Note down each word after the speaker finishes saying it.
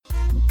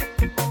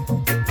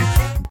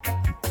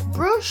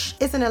Brush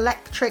is an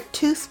electric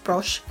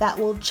toothbrush that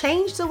will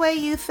change the way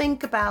you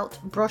think about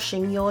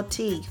brushing your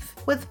teeth.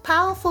 With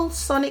powerful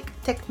sonic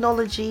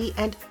technology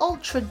and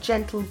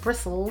ultra-gentle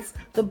bristles,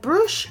 the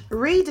Brush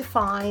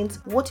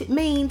redefines what it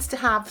means to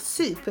have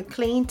super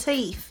clean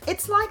teeth.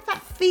 It's like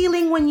that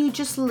feeling when you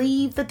just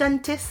leave the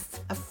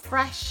dentist, a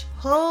fresh,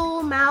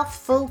 whole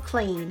mouthful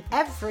clean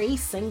every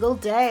single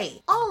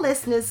day. All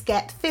listeners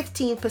get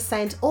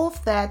 15%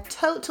 off their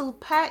total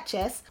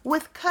purchase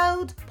with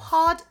code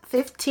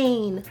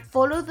POD15.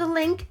 Follow the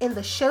link in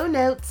the show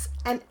notes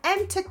and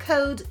enter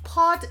code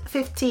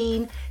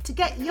POD15 to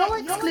get your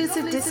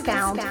exclusive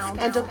discount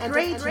and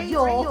upgrade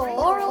your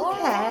oral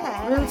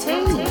care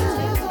routine.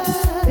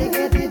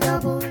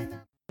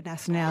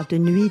 Nationale de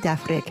Nuit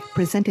d'Afrique,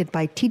 presented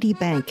by TD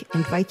Bank,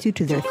 invites you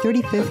to their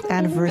 35th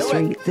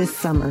anniversary this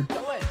summer.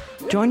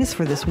 Join us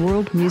for this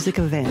world music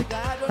event,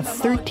 a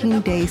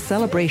 13-day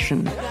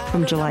celebration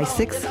from July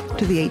 6th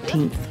to the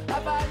 18th.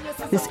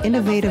 This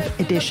innovative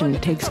edition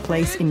takes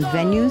place in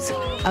venues,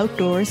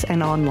 outdoors,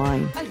 and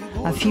online,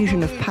 a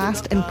fusion of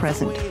past and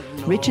present,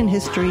 rich in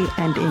history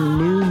and in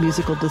new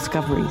musical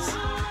discoveries.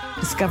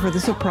 Discover the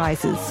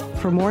surprises.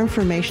 For more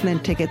information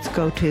and tickets,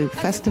 go to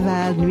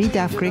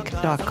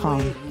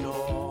festivalnuitdafrique.com.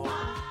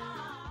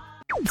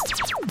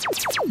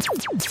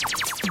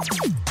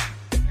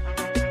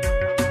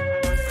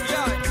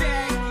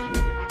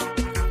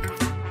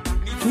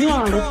 You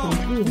are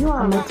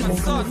listening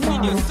to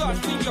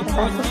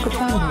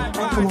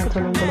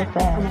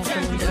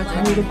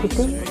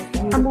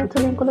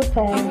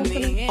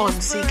on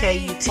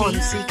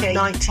CKUT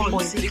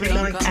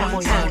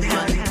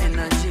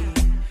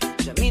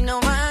 90.3 Me no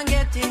one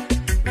get it,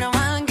 no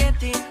one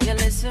get it. You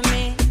listen to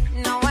me.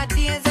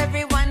 Nowadays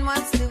everyone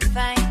wants to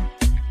fight.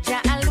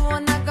 Jah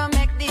alone not gonna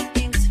make the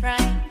things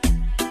right.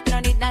 No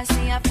need I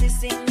see have to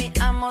see me.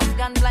 I'm out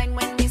gone blind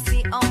when me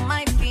see all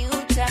my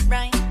future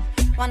bright.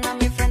 One of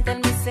my friends tell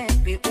me say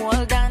be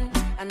hold on.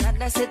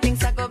 Another say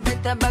things I go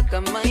better back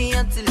on my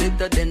head till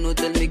later. Then no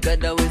tell me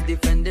God always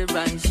defend the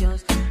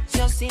righteous.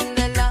 Just in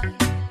the law,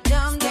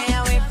 don't stay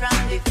away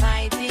from the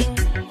fighting.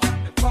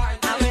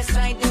 Always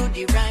try to do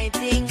the right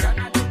thing.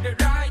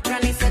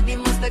 Granny said the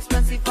most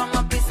expensive for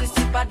my piece is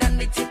cheaper than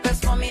the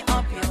cheapest for me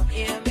up. You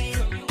hear me?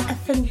 A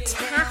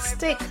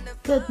fantastic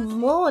good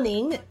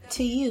morning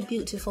to you,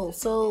 beautiful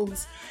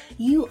souls.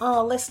 You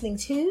are listening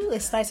to,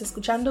 estáis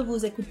escuchando,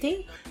 vous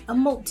écoutez, a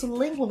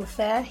multilingual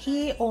affair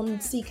here on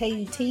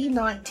CKUT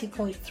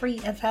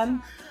 90.3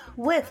 FM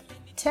with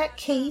Tech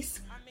Case,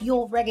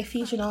 your reggae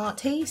fusion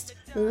artist,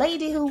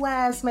 lady who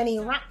wears many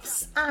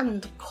wraps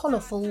and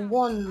colourful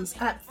ones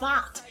at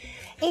that,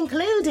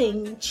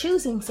 including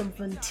choosing some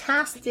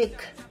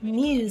fantastic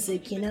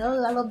music. You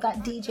know, I love that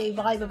DJ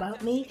vibe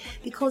about me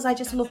because I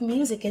just love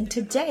music, and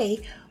today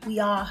we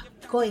are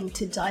going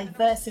to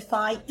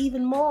diversify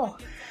even more.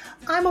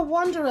 I'm a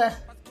wanderer.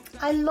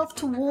 I love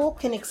to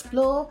walk and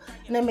explore,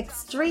 and I'm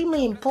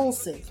extremely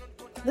impulsive.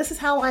 This is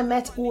how I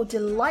met our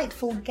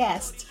delightful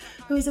guest,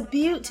 who is a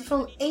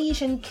beautiful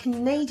Asian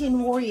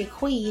Canadian warrior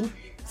queen,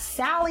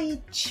 Sally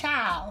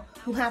Chow,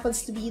 who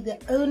happens to be the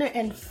owner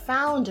and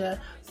founder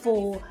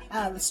for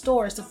the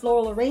stores, the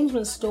floral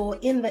arrangement store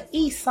in the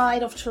east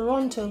side of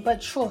Toronto.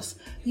 But trust,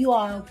 you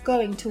are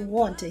going to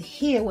want to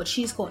hear what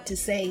she's got to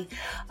say.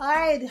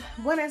 Alright,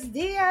 buenos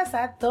días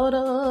a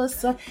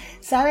todos.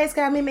 Sabes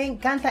que a mí me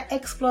encanta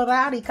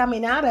explorar y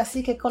caminar,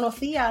 así que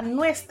conocí a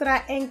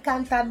nuestra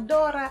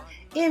encantadora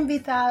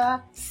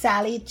invitada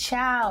Sally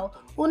Chow,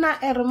 una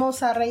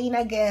hermosa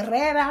reina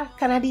guerrera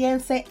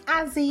canadiense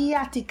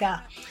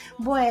asiática.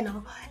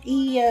 Bueno,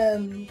 y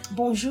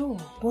bonjour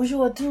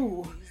à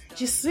tous.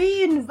 Je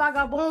suis une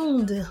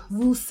vagabonde,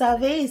 vous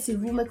savez, si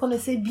vous me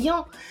connaissez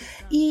bien.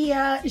 Et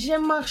j'ai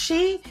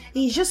marché,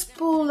 et juste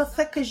pour le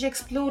fait que j'ai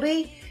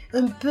exploré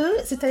un peu,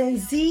 c'est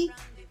ainsi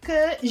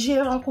que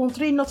j'ai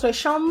rencontré notre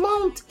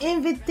charmante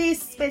invitée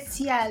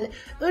spéciale,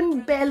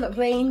 une belle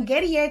reine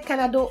guerrière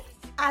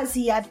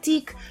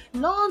canado-asiatique,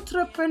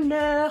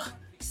 l'entrepreneur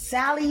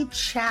Sally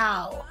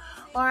Chow.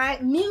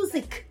 Alright,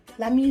 musique,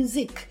 la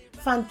musique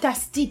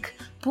fantastique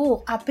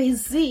pour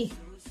apaiser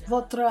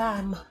votre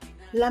âme.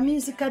 La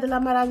música de la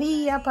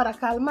maravilla para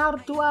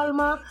calmar tu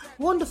alma.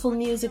 Wonderful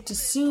music to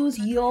soothe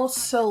your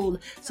soul.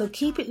 So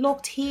keep it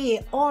locked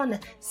here on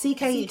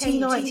CKUT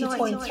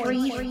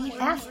 90.3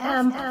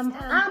 FM.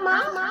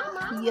 Ama,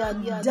 you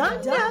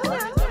done know.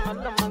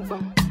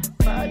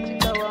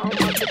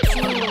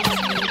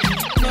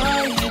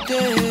 90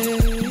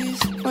 days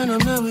when I'm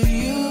not with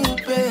you,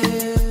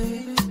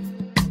 babe.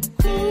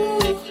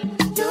 Ooh,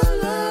 your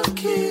love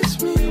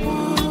keeps me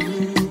warm.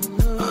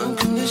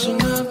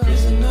 Unconditional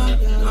prisoner,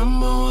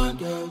 number one.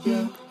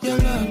 Your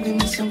love give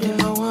me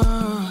something I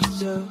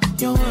want.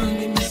 Your one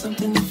give me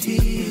something to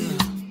feel.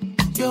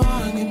 Your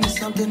one give me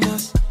something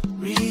that's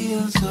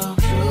real, so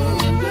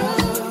true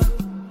love.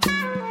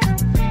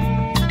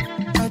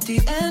 At the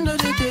end of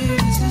the day,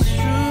 this is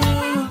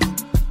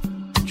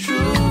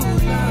true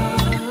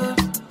love.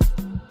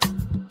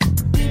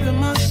 Deep in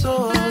my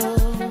soul,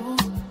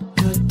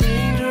 you're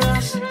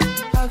dangerous.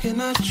 How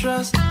can I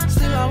trust?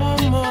 Still I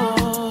want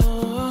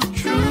more.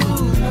 True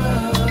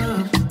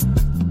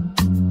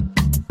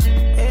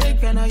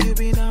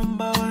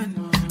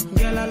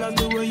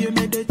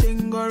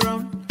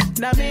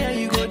now me and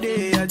you go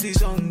there as the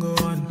song go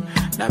on.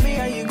 Now me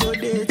and you go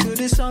there till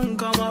the sun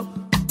come up.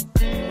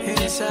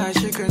 Inside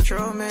she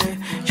control me.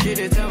 She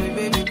did tell me,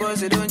 baby,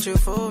 boss, don't you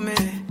fool me.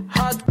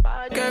 Hot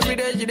back every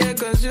day, she did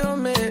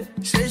consume me.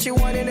 Say she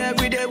want it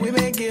every day, we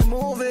making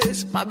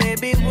movies. My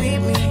baby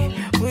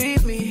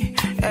with me.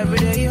 Every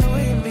day you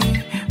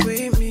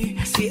with me.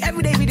 See,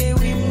 every day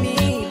with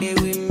me, they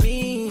with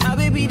me. My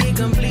baby, they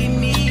complete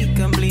me.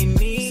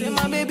 Say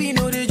my baby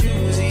know the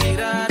juicy,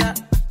 da.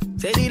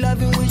 Say the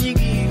loving what she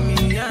give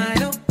me, I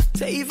know.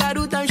 Say if I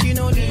do time, she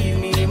don't leave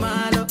me,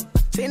 my love.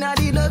 Say now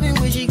the loving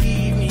what she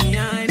give me,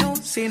 I know.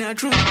 Say not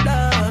true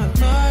love.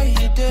 My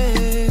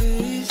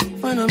days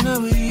when I'm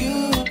not with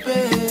you,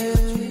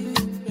 babe.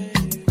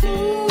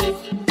 Ooh,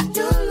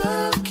 your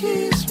love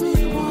keeps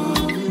me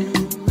warm.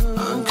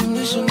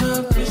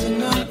 Unconditional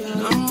prisoner,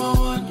 number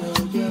one.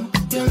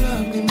 Your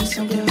love give me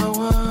something I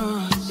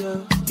want.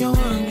 Your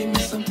one give me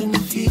something to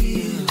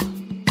feel.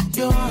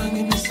 Your one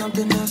give me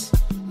something that's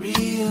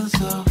real,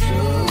 so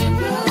true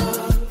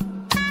love.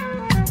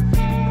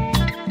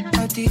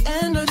 At the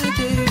end of the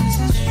day, this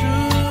is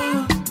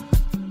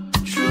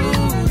true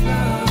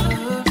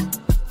love.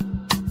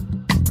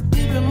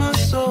 Deep in my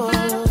soul,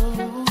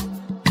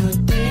 you're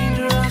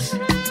dangerous.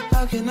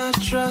 How can I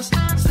trust?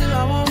 Still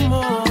I want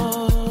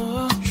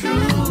more.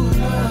 True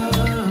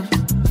love.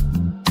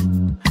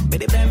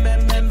 Baby, bang,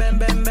 bang, bang, bang,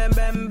 bang, bang,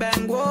 bang,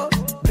 bang, whoa.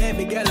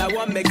 Baby girl, I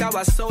want make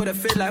our soul to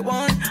feel like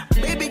one.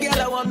 Baby girl,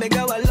 I want make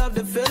our love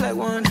to feel like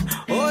one.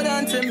 Hold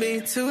on to me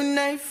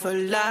tonight for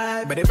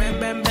life. Baby, bang,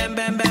 bang, bang,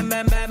 bang, bang,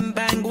 bang, bang,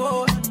 bang,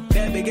 whoa.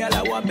 Baby girl,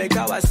 I want make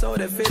our soul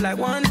to feel like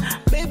one.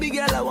 Baby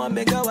girl, I want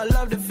make our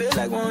love to feel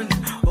like one.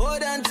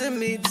 Hold on to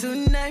me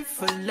tonight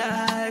for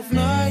life.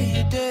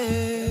 My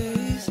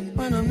days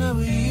when I'm not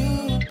with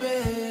you,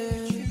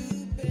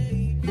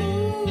 babe.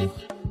 Ooh,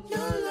 your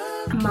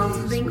love. A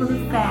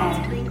multilingual affair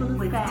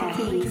with the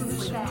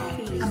keys. A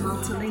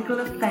multilingual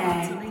affair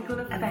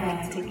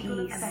affects the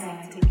keys.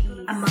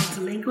 A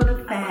multilingual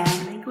affair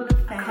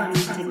according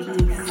to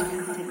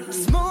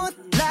keys. Smooth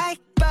like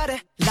butter,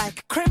 like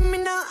a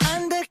criminal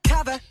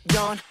undercover.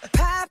 Don't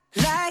pop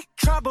like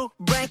trouble,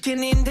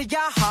 breaking into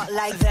your heart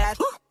like that.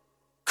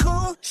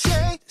 Cool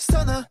shade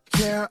stunner,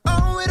 yeah,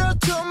 owe it all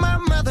to my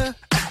mother.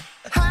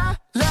 Hot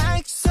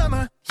like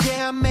summer,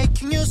 yeah, I'm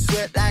making you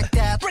sweat like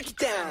that. Break it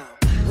down.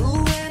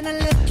 Ooh, when I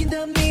look in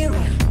the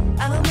mirror,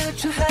 I'm not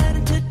too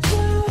hard to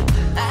do.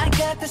 I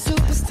got the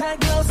superstar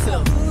glow,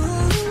 so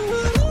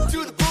ooh,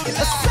 to the booty. A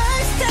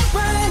side step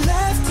right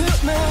left to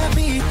my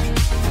beat.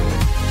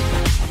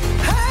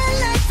 I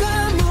like the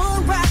moon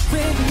rock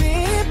with me,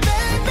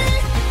 baby.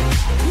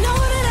 Know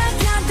that I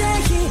got the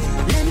heat.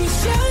 Let me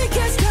show you,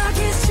 'cause talk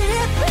is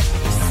cheap.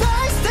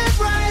 Side step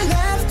right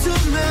left to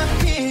my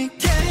beat.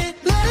 Get it,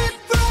 let it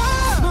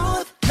roll.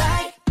 Smooth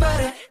like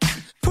butter,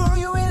 pour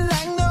you in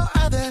like no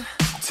other.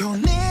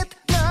 Don't need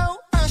no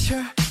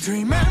usher to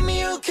remind me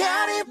you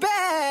got it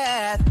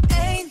bad.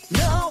 Ain't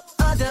no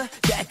other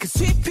that could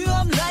sweep you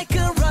up like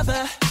a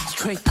rubber.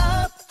 Straight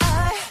up,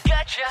 I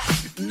gotcha,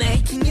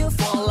 making you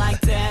fall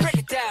like that. Break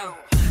it down.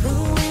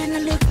 Ooh, when I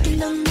look in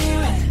the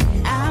mirror,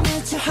 I'm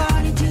at your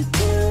heart into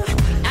two.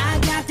 I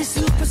got the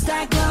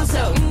superstar glow,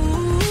 so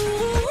ooh,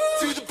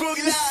 to the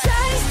boogie line.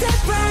 Side step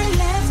right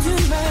left to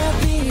my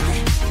beat.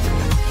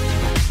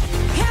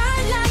 I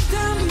like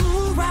the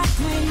moon rock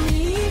with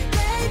me,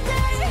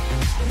 baby.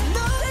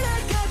 Know that I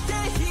got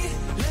that heat.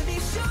 Let me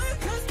show you,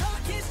 'cause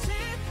talk is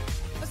cheap.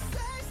 A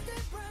side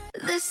step right.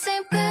 This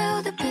ain't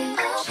build a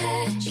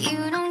bitch.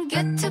 You don't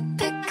get to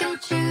pick and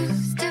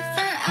choose.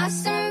 Different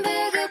ass and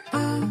bigger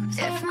boobs.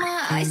 If my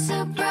eyes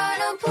are brown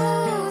or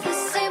blue,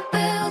 this ain't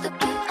build a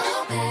bitch.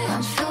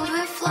 I'm filled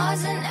with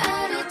flaws and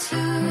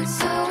attitudes.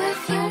 So if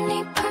you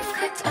need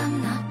perfect, I'm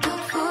not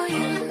built for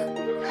you.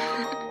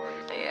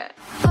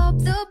 Bob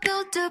the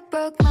Builder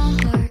broke my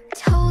heart.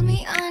 Told me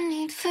I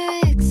need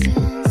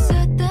fixing.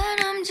 Said that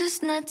I'm just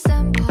nuts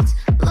and bolts.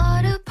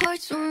 Lot of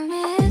parts were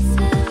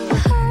missing.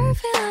 Heart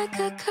feel like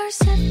a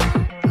curse.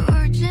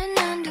 Virgin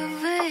and a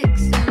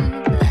vixen.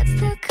 That's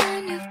the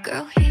kind of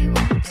girl he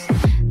wants,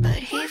 but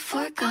he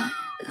forgot.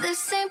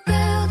 This ain't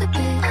build a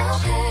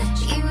bitch.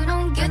 You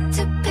don't get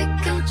to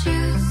pick and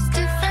choose.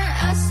 Different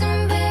ass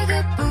and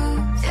bigger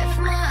boobs. If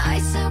my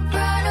eyes are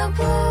brown or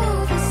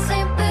blue, this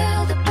ain't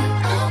build a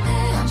bitch.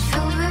 I'm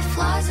filled with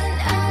flaws and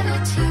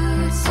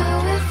attitudes. So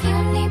if you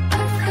need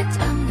perfect,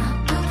 I'm not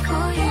built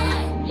for you.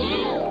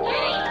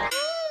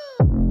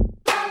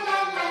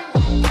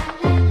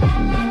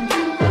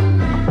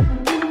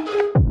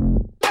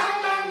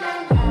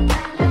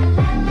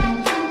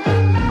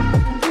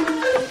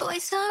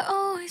 Boys are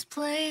always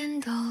playing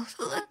dolls,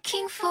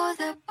 looking for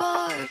their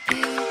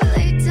Barbie.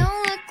 They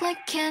don't look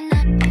like Ken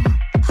at all,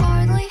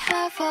 hardly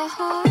have a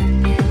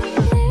heartbeat.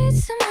 Need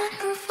someone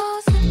who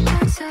falls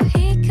apart so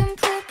he can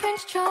play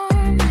Prince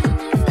Charming.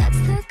 If that's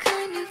the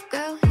kind of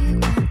girl he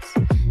wants,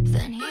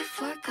 then he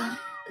forgot.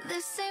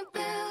 This ain't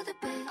build a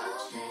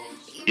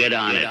bitch. Get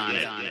on it.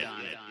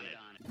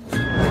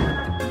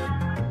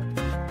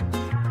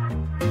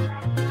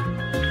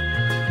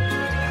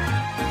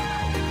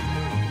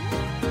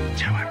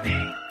 Tower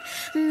B.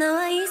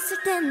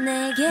 땐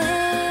내게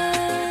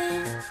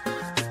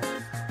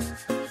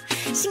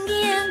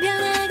신기한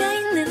변화가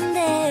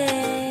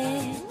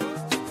있는데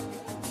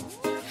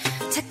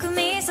자꾸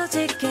미소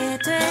짓게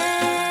돼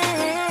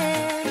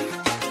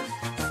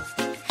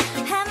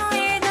아무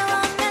일도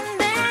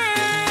없는데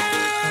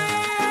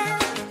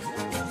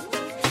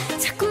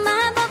자꾸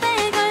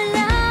마법에 걸려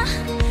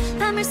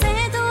밤을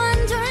새도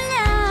안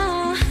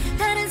졸려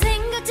다른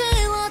생각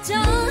지워져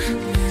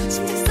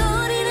심장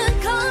소리는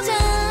커져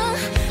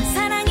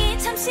사랑이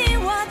참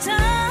쉬워져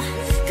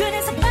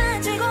그래서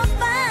빠지고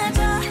빠져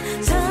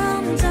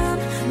점점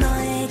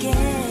너에게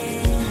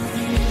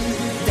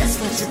That's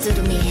what you do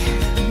to me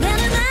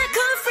나는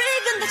alcohol free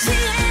근데 취해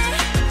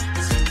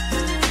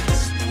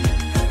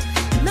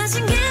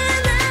마신 게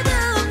하나도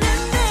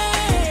없는데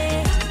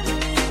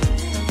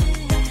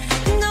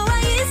너와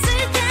있을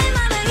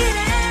때마다 이래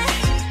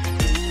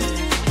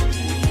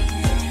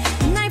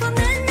날 보는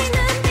네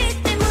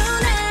눈빛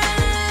때문에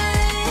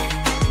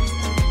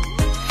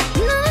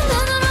너는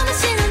눈으로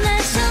마시는 내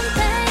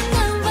champagne 난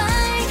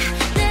wine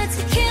내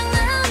tequila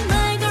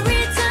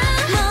margarita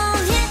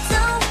mojito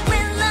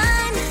with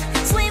lime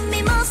sweet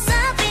mimosa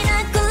pina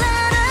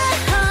colada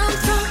I'm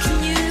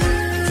talking you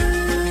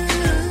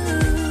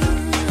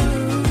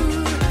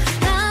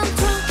I'm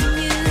talking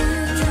you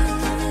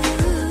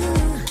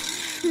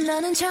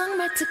너는 정말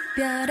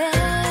특별해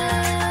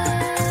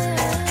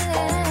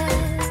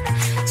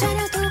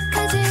전혀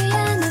독하지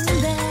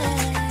않은데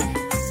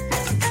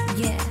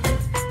yeah.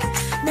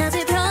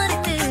 낮에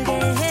별이 뜨게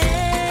해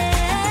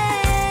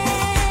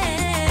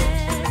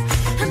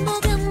한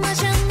모금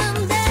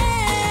마셨는데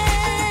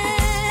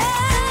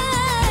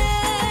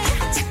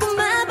자꾸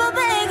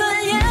마법에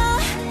걸려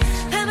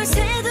밤을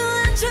새도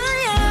안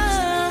졸려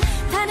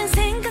다른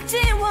생각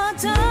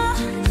지워져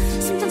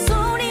심장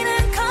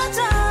소리는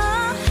커져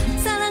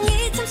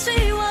사랑이 참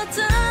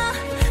쉬워져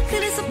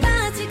그래서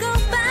빠지고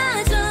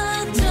빠져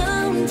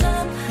점점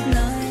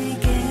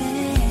너에게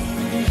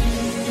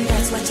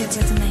That's what you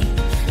do to me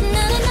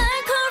나는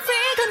alcohol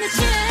free 근데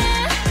취해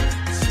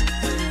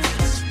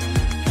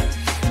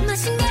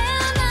마신 게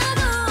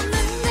하나도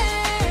없는데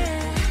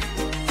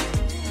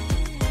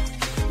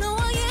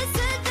너와 있을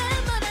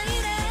때마다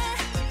이래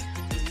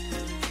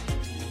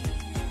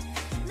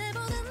내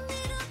보는 네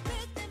눈빛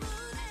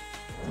때문에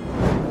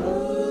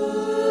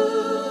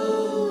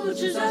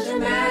Just such a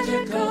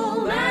magical,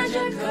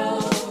 magical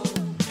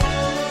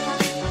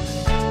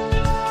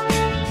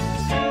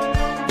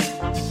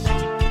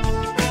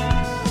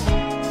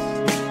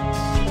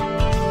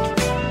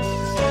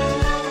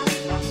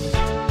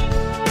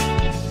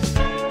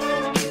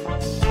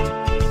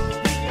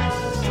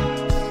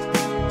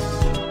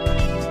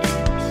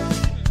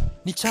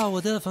你朝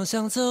我的方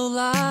向走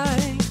来，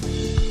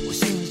我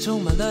心里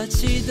充满了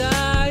期待。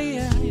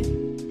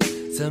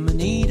怎么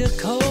你的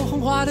口红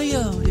画得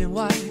有点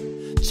歪，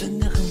真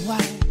的很歪？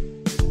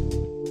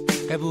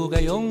该不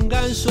该勇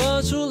敢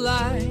说出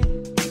来？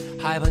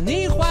害怕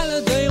你坏了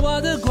对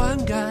我的观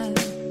感，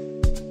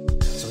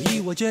所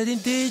以我决定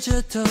低着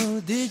头，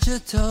低着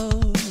头。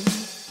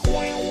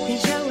你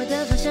朝我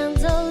的方向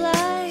走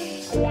来，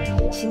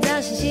心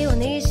脏是希望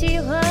你喜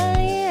欢。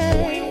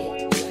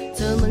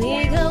怎么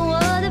你看我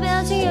的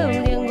表情有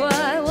点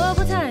怪，我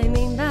不太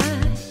明白。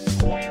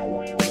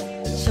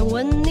想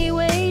问你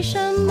为什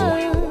么，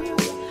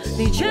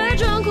你却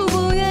装酷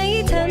不愿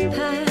意摊牌。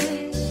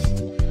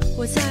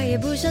我再也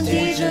不想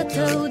低着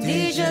头，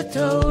低着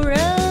头忍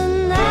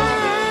耐。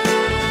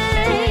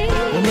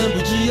我们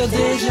不只有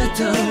低着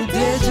头，低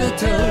着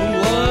头。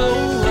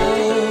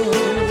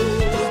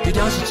对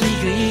调是几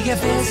个一个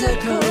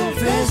physical，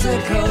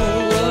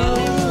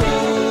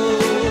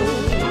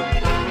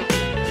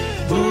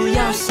 不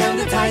要想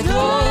得太多，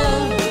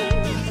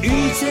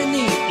遇见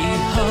你以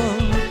后，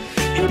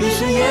一闭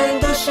上眼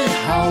都是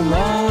好梦。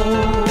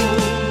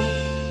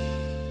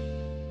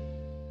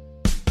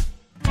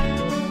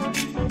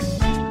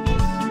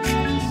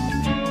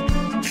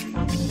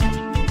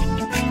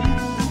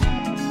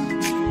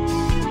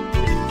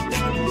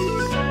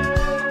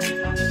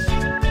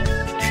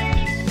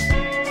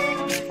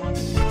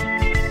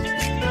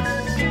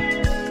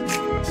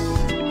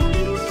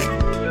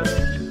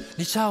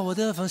你朝我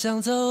的方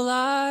向走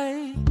来，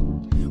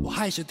我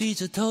害羞低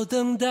着头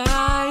等待，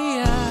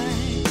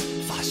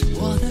发现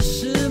我的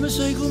石门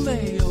水库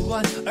没有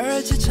关，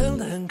而且撑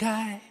得很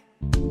开，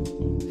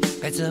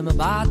该怎么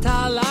把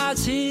它拉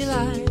起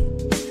来？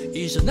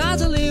一手拿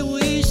着礼物，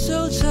一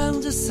手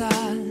撑着伞，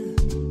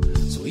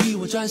所以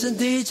我转身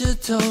低着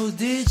头，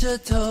低着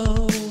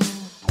头。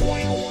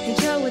你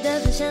朝我的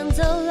方向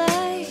走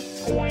来，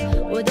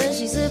我的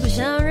心思不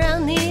想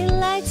让你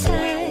来猜。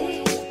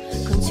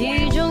空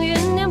气中酝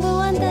酿不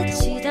完的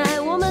期待，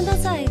我们都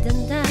在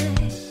等待。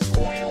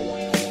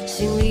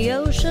心里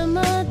有什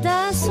么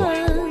打算？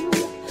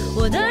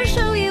我的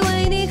手已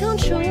为你空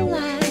出来，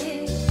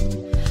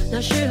那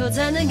时候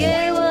才能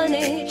给我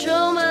你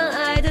充满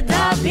爱的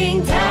大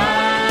平台。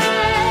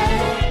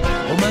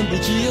我们不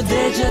只有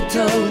低着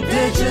头，低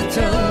着头。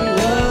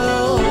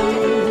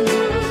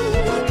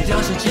这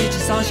条是几只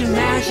扫兴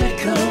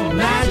magical，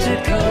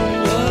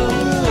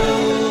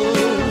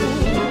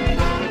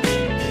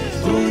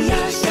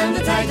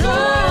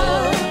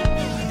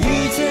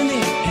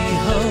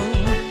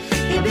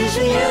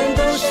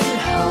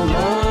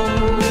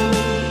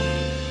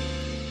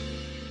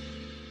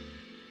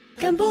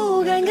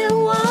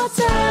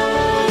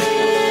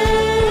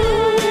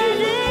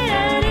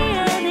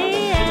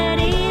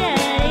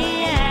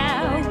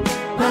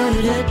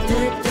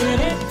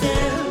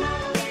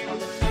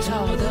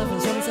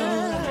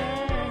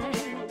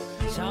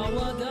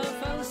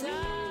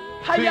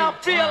 How y'all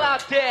feel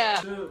out there?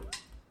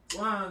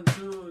 1,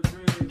 2,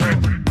 3.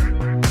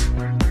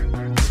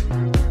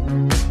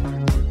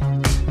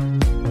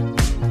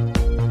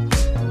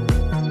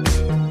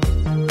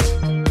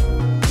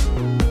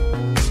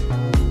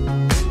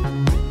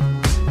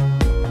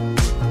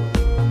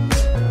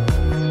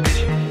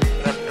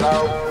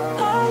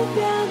 El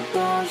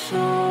viento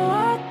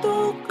sube tu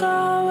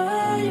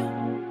cabello.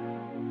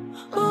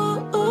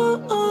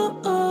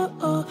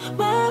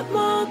 Me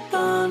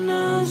matan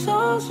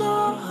esos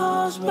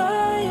ojos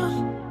bellos.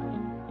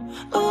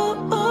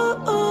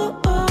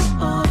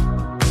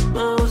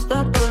 Me gusta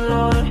el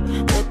color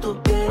de tu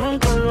piel, el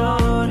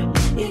color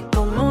y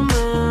cómo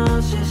me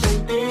hace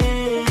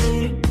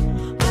sentir.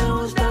 Me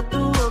gusta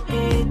tu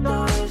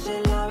boquita,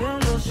 ese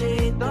labial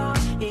rosita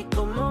y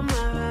cómo me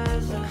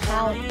besas.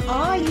 How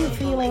are you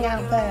feeling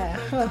out there?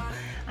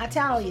 I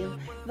tell you,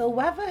 the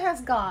weather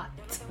has got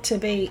to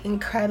be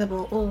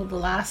incredible all the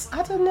last,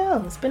 I don't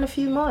know, it's been a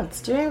few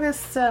months. During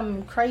this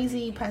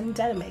crazy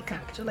pandemic,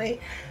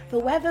 actually, the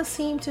weather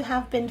seemed to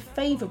have been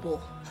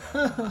favorable.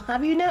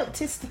 Have you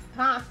noticed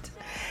that?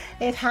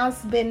 It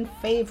has been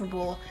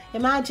favorable.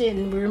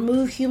 Imagine we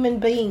remove human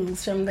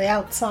beings from the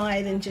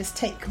outside and just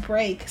take a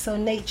break so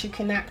nature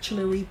can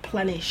actually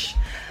replenish.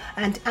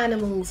 And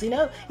animals, you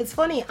know, it's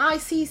funny, I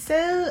see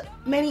so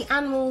many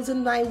animals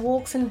in my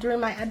walks and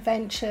during my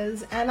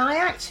adventures, and I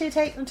actually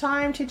take the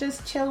time to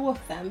just chill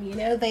with them. You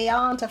know, they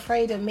aren't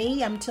afraid of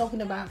me. I'm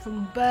talking about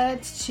from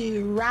birds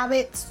to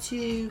rabbits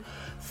to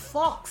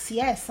fox.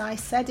 Yes, I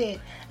said it.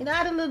 You know, I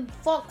had a little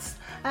fox,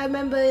 I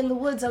remember in the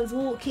woods I was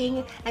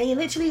walking, and he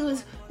literally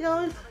was, you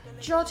know,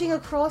 trotting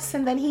across,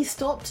 and then he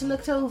stopped and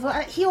looked over.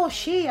 He or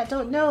she, I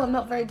don't know, I'm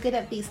not very good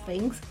at these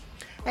things.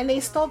 And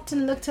they stopped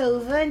and looked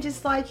over and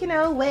just like, you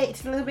know,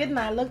 waited a little bit, and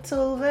I looked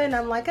over and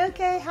I'm like,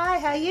 okay, hi,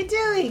 how you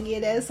doing?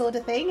 You know, sort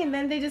of thing. And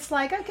then they just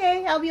like,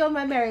 okay, I'll be on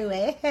my merry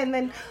way, and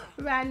then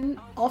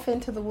ran off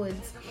into the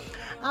woods.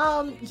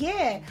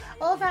 Yeah,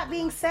 all that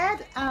being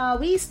said,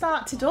 we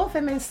started off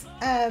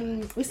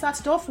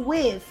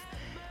with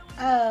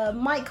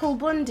Michael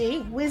Bundy,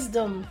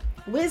 Wisdom,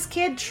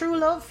 Wizkid, True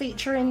Love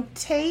featuring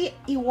Tay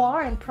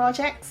Iwar and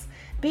Projects,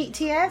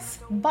 BTS,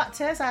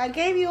 Butters. I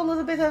gave you a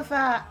little bit of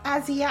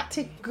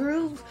Asiatic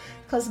groove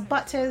because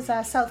Butters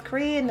are South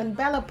Korean, and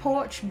Bella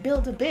Porch,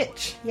 Build a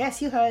Bitch.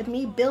 Yes, you heard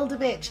me, Build a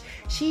Bitch.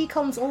 She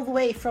comes all the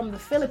way from the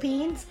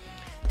Philippines.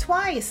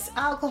 Twice,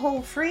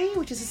 Alcohol Free,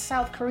 which is a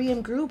South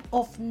Korean group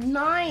of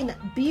 9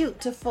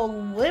 beautiful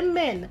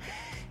women.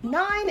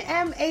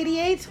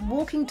 9M88,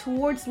 Walking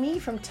Towards Me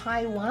from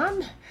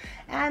Taiwan.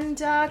 And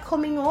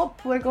coming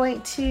up, we're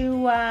going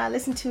to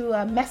listen to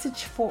a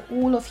Message for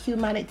All of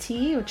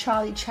Humanity, or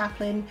Charlie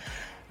Chaplin,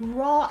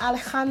 Raw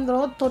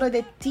Alejandro, Todo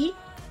de Ti,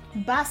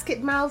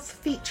 Basket Mouth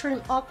featuring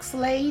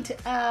Oxlade,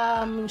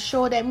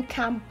 Show Them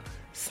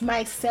Camps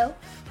Myself.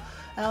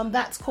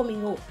 That's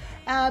coming up.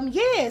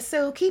 Yeah,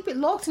 so keep it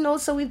locked. And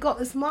also we've got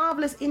this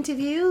marvelous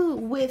interview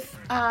with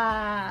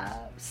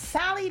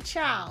Sally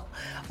Chow.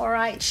 All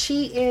right,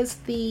 she is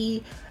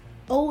the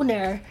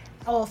owner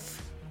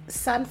of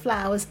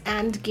Sunflowers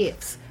and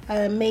Gifts,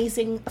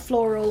 amazing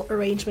floral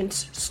arrangement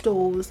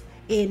stores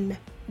in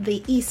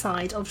the east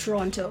side of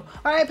Toronto.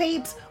 All right,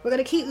 peeps, we're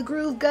going to keep the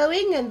groove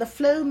going and the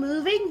flow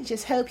moving.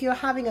 Just hope you're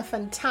having a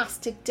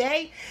fantastic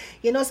day.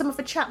 You know, some of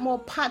the chat more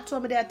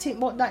patwa, but I think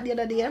about that the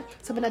other day.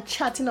 So I'm going to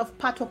chat enough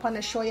patwa on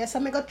the show. Yes,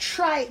 I'm going to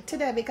try it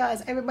today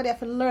because everybody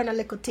have to learn a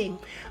little thing.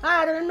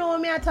 I don't know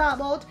what I talk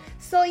about.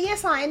 So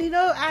yes, and you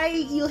know,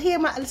 you'll hear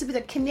my little bit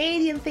of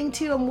Canadian thing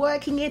too. I'm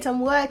working it.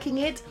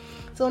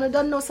 So I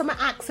don't know some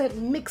accent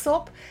mix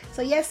up.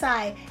 So yes,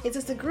 it's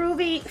just a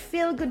groovy,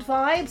 feel good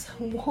vibes.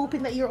 I'm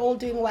hoping that you're all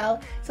doing well.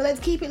 So let's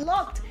keep it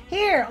locked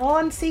here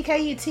on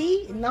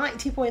CKUT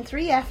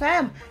 90.3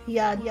 FM.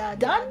 Yeah,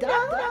 done.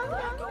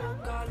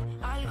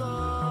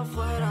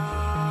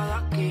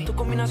 Tú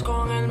combinas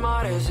con el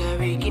mar, ese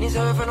bikini se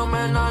ve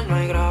fenomenal. No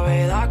hay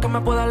gravedad que me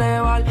pueda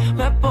elevar.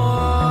 Me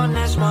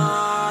pones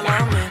mal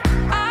a mí.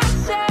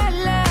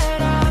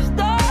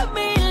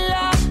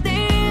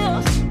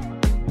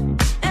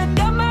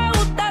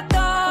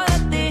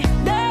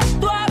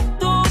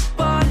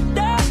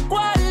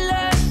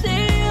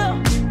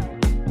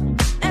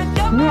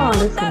 You are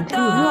listening to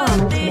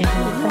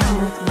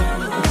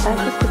Estás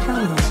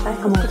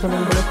escuchando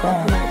Multilingual Affair.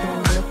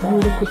 Vous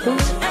l'écoutez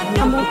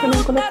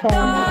Multilingual Affair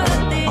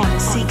on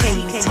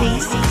CKUT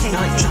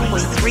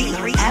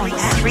 90.3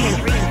 FM.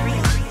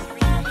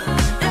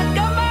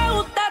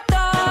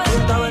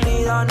 Esta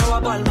avenida no va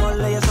pa'l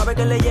mall. Ella sabe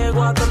que le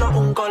llego a todos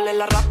un cole.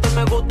 La rap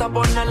me gusta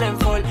ponerle en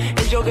fall.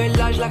 El jogger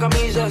large, la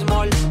camisa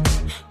small.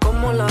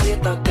 Como la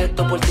dieta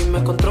keto, por ti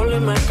me controlo y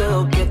me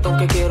quedo quieto.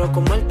 Aunque quiero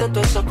comerte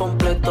todo eso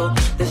completo.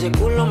 De ese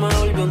culo me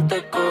volvió un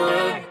teco,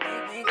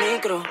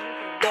 Micro,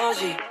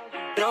 dosis,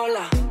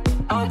 rola,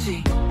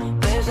 oxi.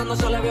 Pensando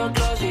solo había un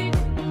glossy.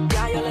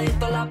 Ya yo le di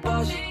toda la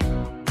posi.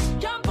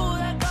 Shampoo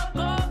de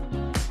coco,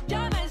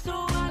 ya me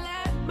subale.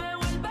 Me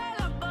vuelve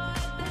loco,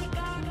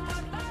 delicado,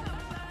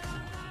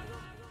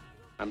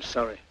 I'm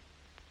sorry,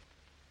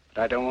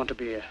 but I don't want to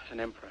be an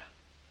emperor.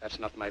 That's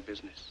not my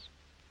business.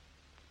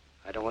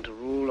 I don't want to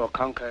rule or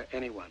conquer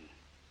anyone.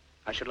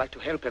 I should like to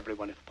help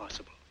everyone if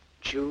possible.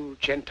 Jew,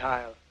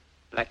 Gentile,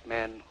 black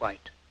man,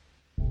 white.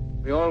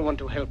 We all want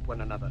to help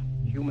one another.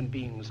 Human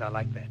beings are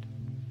like that.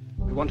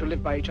 We want to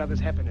live by each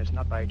other's happiness,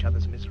 not by each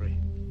other's misery.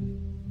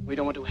 We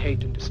don't want to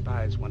hate and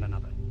despise one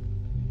another.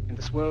 In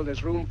this world,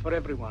 there's room for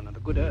everyone, and the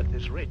good earth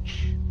is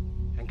rich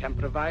and can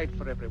provide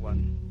for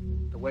everyone.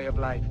 The way of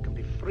life can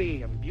be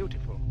free and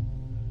beautiful,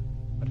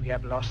 but we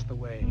have lost the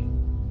way.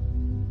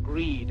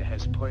 Greed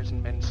has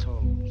poisoned men's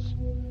souls,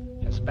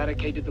 has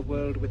barricaded the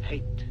world with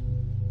hate,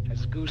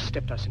 has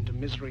goose-stepped us into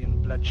misery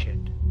and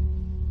bloodshed.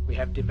 We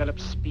have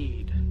developed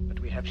speed, but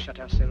we have shut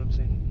ourselves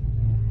in.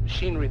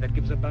 Machinery that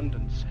gives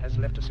abundance has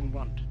left us in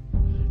want.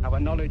 Our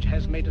knowledge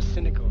has made us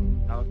cynical,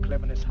 our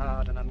cleverness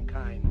hard and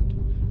unkind.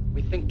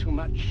 We think too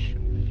much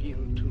and feel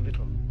too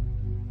little.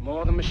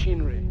 More than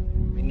machinery,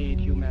 we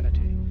need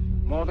humanity.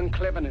 More than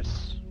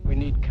cleverness, we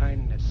need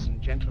kindness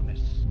and gentleness.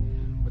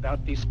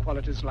 Without these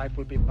qualities, life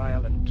will be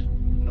violent,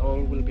 and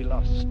all will be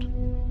lost.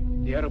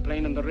 The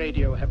aeroplane and the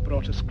radio have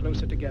brought us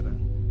closer together.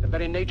 The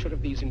very nature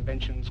of these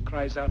inventions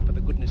cries out for the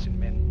goodness in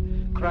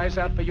men, cries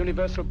out for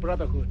universal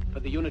brotherhood,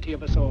 for the unity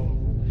of us all.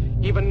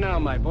 Even now,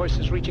 my voice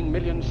is reaching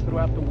millions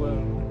throughout the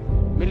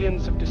world.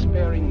 Millions of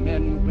despairing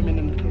men, women,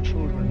 and little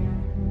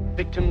children,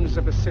 victims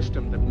of a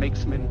system that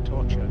makes men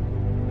torture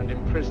and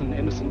imprison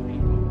innocent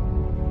people.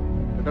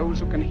 For those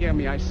who can hear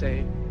me, I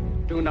say,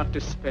 do not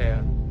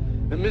despair.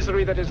 The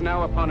misery that is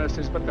now upon us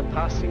is but the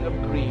passing of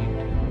greed,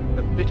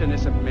 the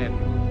bitterness of men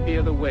who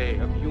fear the way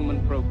of human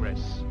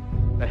progress.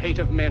 The hate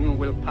of men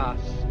will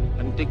pass,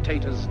 and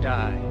dictators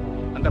die,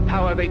 and the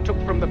power they took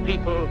from the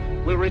people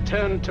will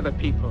return to the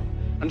people.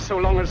 And so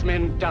long as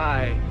men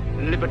die,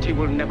 liberty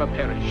will never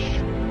perish.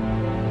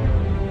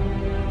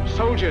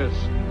 Soldiers,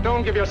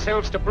 don't give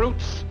yourselves to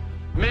brutes.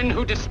 Men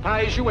who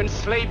despise you,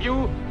 enslave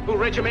you, who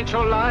regiment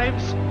your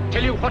lives,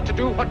 tell you what to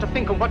do, what to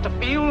think, and what to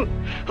feel,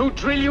 who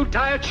drill you,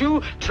 diet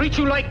you, treat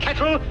you like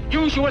cattle,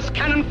 use you as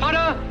cannon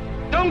fodder.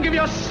 Don't give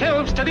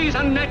yourselves to these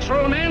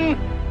unnatural men,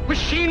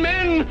 machine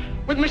men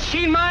with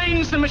machine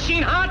minds and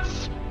machine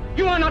hearts.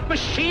 You are not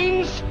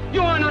machines.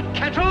 You are not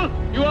cattle.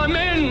 You are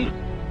men.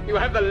 You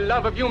have the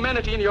love of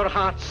humanity in your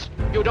hearts.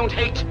 You don't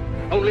hate,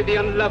 only the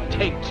unloved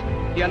hate,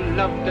 the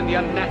unloved and the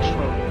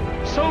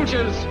unnatural.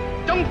 Soldiers,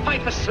 don't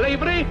fight for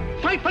slavery,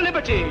 fight for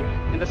liberty.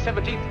 In the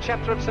 17th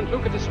chapter of St.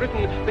 Luke it is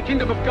written, the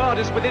kingdom of God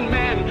is within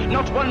man,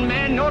 not one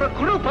man nor a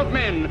group of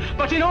men,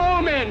 but in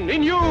all men,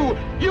 in you.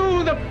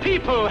 You, the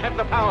people, have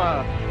the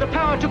power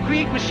to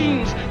create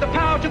machines, the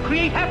power to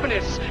create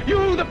happiness.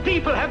 You, the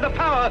people, have the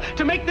power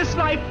to make this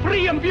life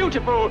free and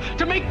beautiful,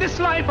 to make this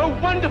life a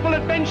wonderful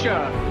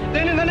adventure.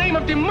 Then in the name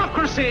of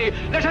democracy,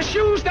 let us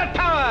use that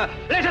power.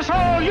 Let us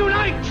all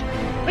unite.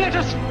 Let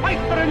us fight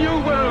for a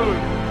new world,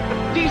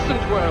 a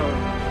decent world,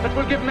 that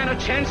will give men a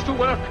chance to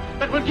work,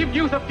 that will give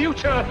youth a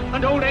future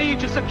and old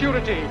age a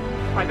security.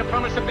 By the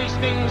promise of these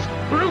things,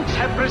 brutes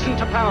have risen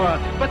to power,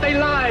 but they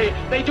lie.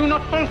 They do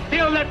not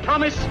fulfill that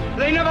promise.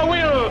 They never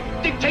will.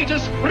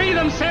 Dictators free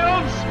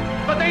themselves,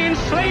 but they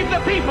enslave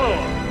the people.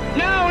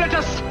 Now let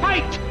us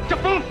fight to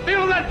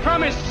fulfill that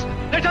promise.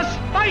 Let us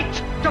fight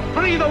to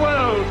free the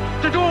world,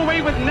 to do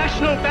away with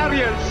national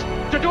barriers,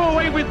 to do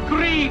away with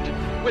greed,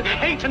 with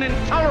hate and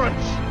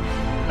intolerance.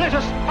 Let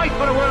us fight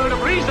for a world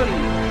of reason,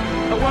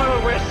 a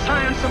world where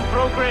science and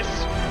progress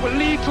will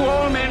lead to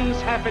all men's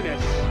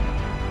happiness.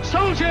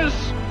 Soldiers,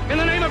 in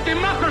the name of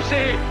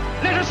democracy,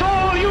 let us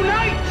all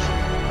unite!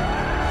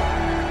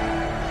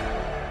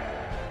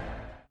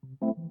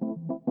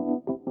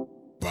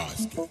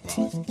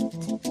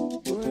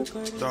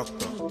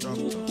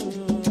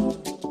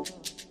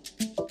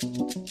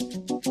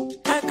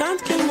 I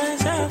can't kill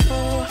myself,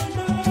 oh,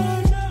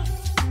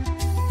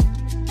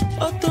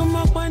 to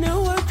my when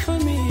you work for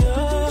me, oh.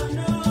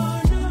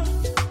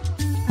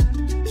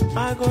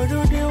 I go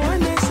do the one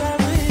they serve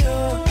me,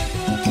 oh.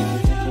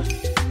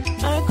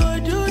 I go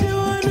do the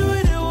one who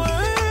they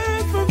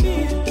work for me,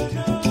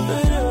 who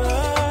they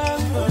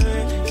work for me.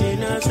 You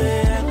know, say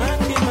I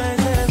can't keep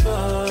myself, oh.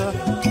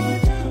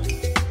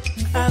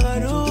 I go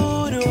do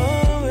the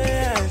one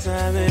where I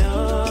serve me, oh.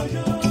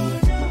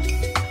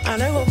 And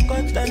I go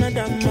cut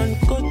another man,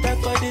 cut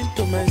according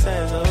to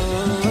myself, oh.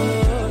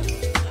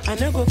 I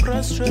never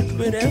cross road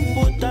with them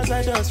put as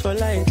I just for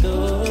light,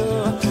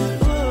 oh.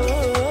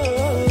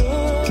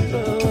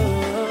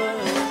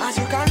 As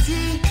you can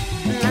see,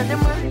 not the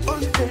man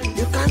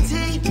you can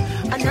see,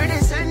 I know they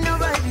send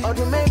nobody, or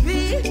do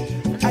maybe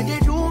I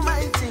did do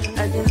my thing,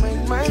 I did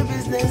make my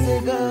business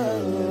they go.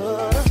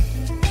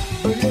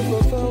 Only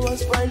go forward,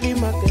 spoil the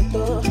market,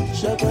 oh.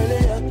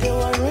 Chocolate, I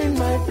can't ruin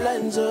my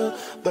plans, oh.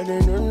 But they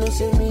don't know,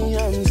 see me,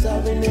 I'm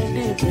serving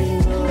a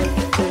deep,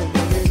 oh.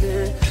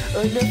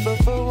 Only for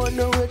forward,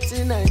 know what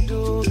I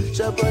do.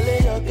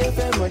 Chocolate, I can't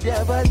find my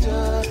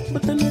diabaja.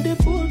 But I know they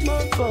put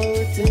my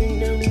fault in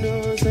them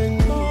nose and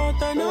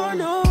but I don't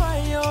know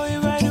why, oh.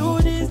 If I do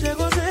this, they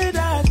go say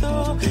that,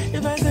 oh.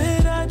 If I say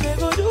that, they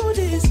go do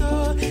this,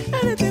 oh.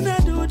 Anything I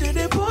do,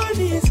 they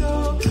punish,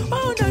 oh.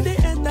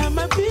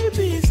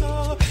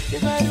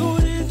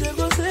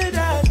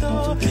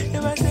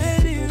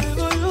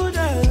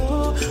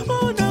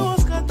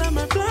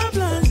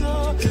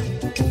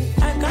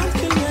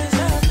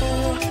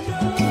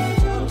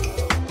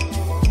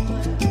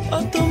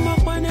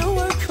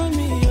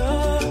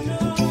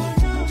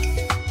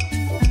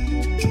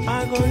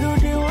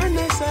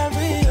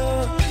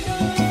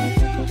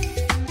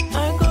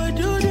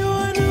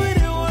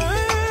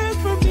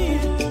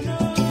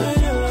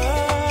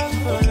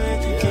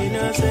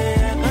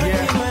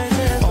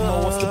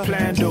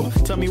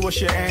 what's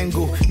your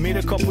angle? Made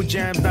a couple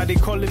jams, now they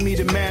calling me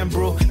the man,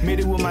 bro. Made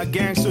it with my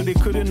gang, so they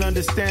couldn't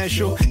understand.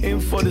 Show aim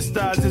for the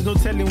stars, there's no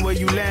telling where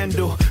you land,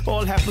 though.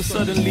 All happened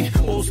suddenly,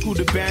 old school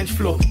the bench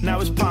flow.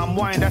 Now it's palm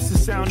wine, that's the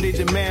sound they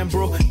demand,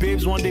 bro.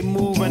 Babes want they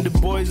move and the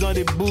boys on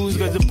they booze,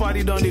 cause the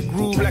party done they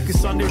groove like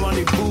it's Sunday on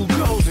they boo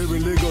goes. Here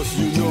in Lagos,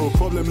 you know,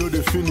 problem no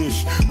they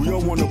finish. We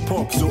all wanna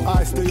pop, so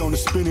I stay on the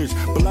spinach.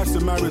 But life's a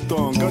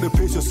marathon, gotta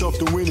pace yourself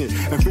to win it.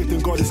 And faith in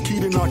God is key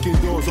to knocking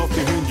doors off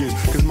the hinges.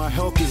 Cause my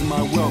health is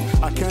my wealth,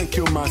 I can't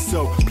kill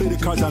myself. Play the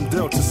cards I'm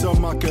dealt, to sell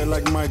market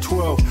like my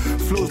 12.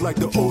 Flows like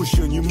the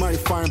ocean, you might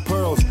find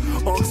pearls.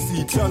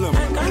 Oxy, tell them.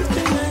 I can't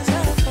kill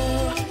myself.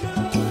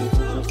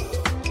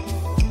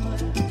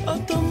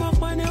 Automatic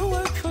money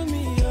work for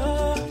me.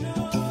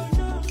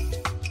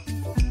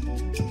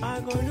 I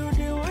go do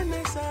the one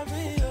next to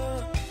me.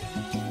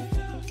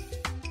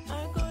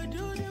 I go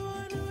do the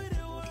one with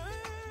the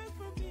work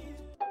for me.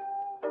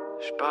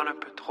 Je parle un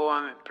peu trop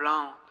à mes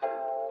plantes.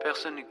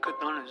 Personne n'écoute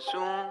dans le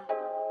zoom.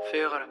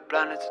 Faire à la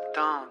planète c'est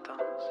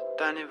tendance.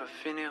 Cette année va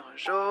finir un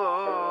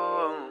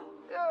jour.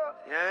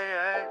 Yeah,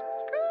 yeah.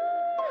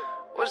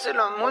 Oh, c'est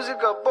la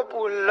musique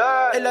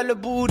populaire. Elle a le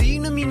booty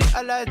nominé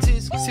à la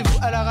disque. C'est vous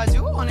à la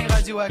radio, on est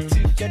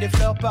radioactif. Y'a des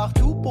fleurs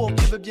partout pour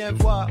qui veut bien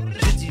voir.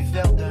 J'ai dit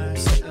Verdun,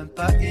 c'est un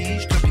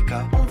pays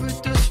tropical. On veut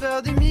tous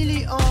faire des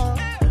millions.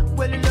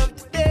 Well, you love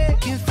today,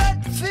 can't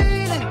fight the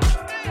feeling.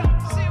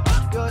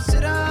 Yo,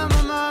 sit down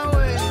on my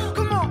way.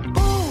 Come on,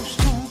 bouge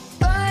ton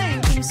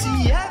thing, comme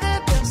s'il y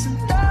avait personne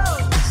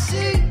d'autre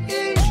ici.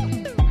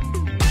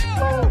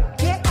 Oh,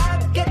 get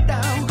out, get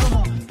down. Come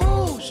on,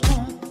 bouge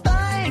ton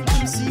thing,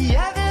 comme s'il y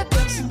avait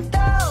personne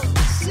d'autre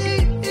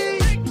ici.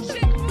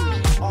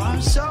 Oh,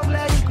 I'm so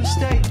glad you could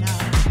stay now.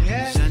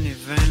 Yeah. Les années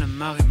 20, la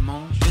marée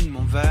monte. Je vide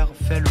mon verre, on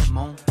fait le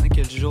monde. Mais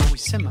quel jour, oui,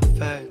 c'est ma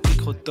fête.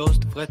 Microdose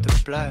devrait te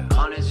plaire.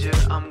 Prends les yeux,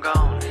 I'm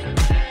gone.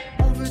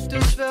 On veut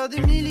tous faire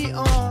des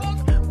millions.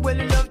 Well,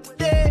 you love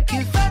today,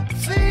 can't fight the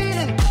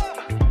feeling.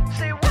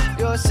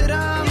 Yo, sit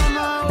down on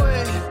my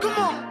way. Come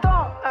on,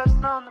 don't ask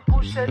none de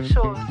bouge cette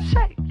chose.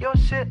 Shake your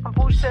shit, on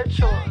bouge cette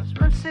chose.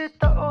 Même si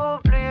t'as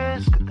oublié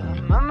ce que ta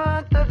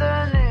maman t'a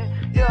donné.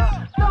 Yeah,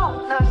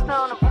 don't ask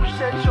none de bouge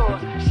cette chose.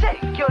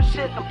 Shake your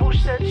shit, on bouge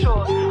cette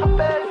chose.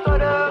 Rappelle-toi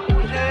de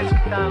bouger ce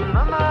que ta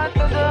maman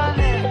t'a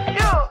donné.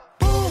 Yo,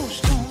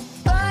 bouge ton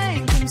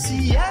thing comme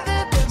s'il y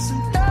avait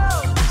personne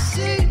d'autre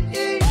ici.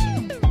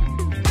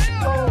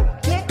 Oh,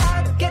 get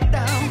out, get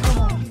down, come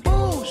on.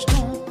 Bouge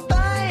ton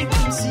thing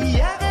comme s'il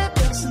y avait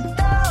personne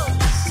d'autre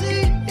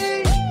ici.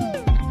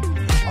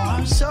 Oh,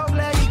 I'm so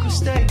glad you could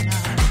stay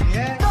now.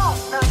 Yeah.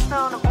 Don't ask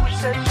none de bouge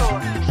cette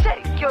chose.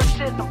 Shake your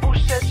shit, on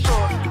bouge cette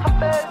chose.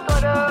 Rappelle-toi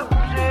de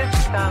bouger ce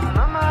que ta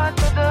maman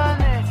t'a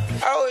donné.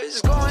 I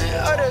was going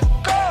other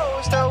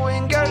coast, I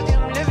went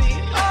Guardian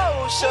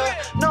Leviosa.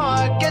 No,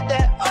 I get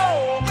that,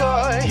 oh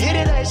God. Hit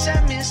it like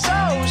Sammy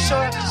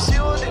Sosa. Si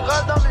haut des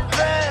rats dans mes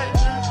veines.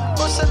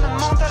 Oh, ça me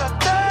monte à la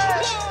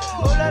tête.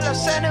 Oh là là,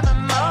 ça ne me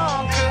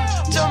manque.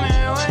 Tell me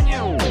when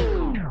you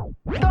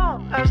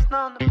don't ask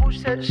none de bouge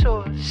cette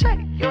chose.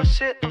 Shake your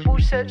shit, on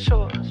bouge cette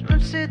chose.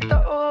 Même si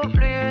t'as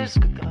oublié ce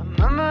que ta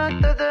maman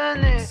t'a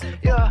donné.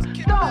 Yeah,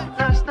 don't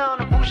ask none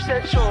de bouge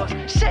cette chose.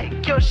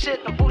 Shake your shit,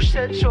 on bouge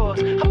cette chose.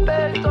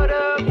 Rappelle-toi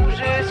de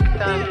bouger ce que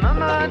ta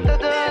maman t'a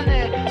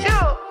donné. Yo,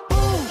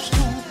 bouge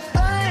ton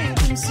thing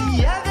comme s'il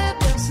y avait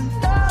personne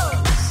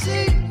d'autre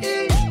ici.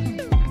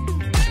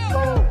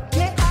 Oh,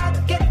 get out,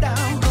 get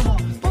down, come on.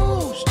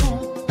 Bouge ton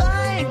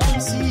thing comme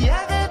s'il y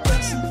avait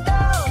personne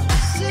d'autre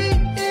ici.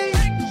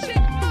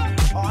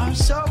 Oh, I'm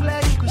so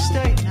glad you could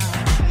stay now.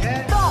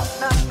 Yeah. Don't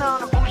ask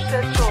none de bouge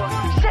cette chose.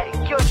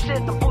 Shake your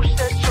shit, on bouge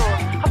cette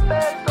chose.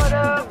 Rappelle-toi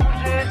de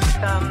bouger ce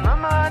que ta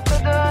maman t'a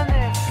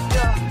donné.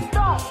 Yeah.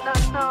 Don't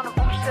ask none de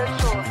bouge cette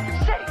chose.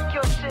 Shake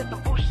your shit, on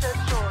bouge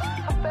cette chose.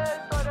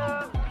 Rappelle-toi de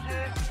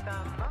bouger ce que ta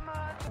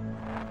maman t'a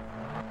donné.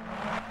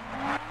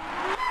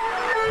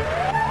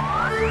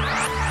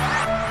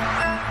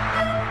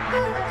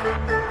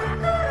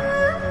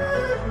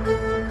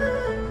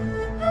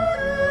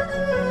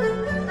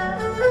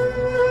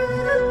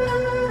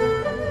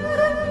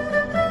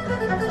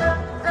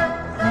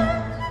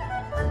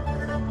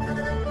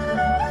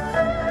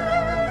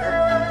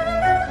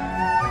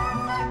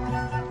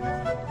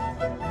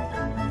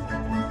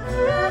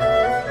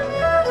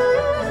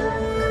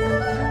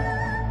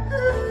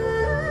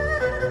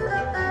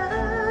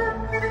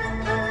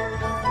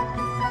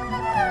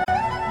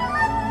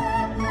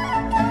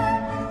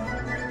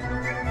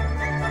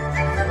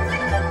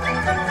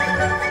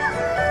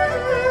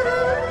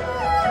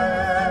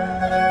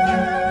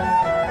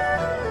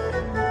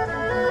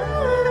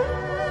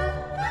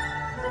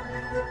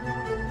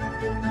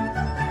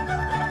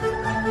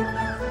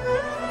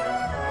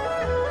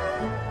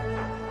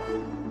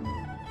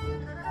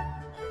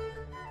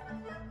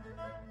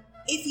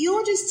 If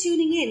you're just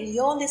tuning in,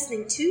 you're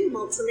listening to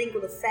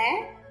Multilingual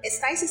Affair.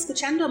 Estáis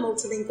escuchando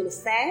Multilingual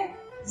Affair.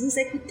 Vous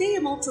écoutez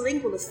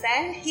Multilingual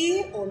Affair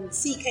here on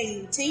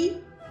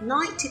CKUT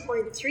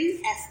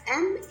 90.3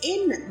 FM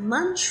in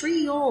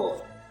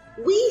Montreal.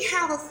 we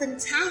have a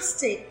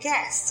fantastic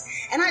guest.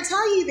 And I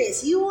tell you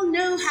this, you all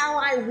know how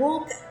I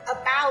walk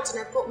about and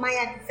I've got my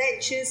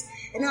adventures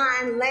and how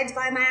I'm led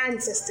by my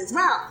ancestors.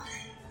 Well,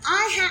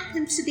 I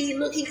happened to be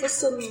looking for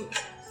something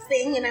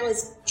and I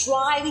was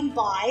driving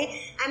by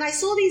and I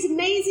saw these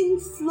amazing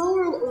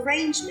floral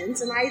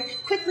arrangements and I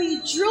quickly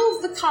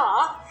drove the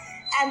car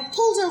and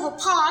pulled over,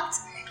 parked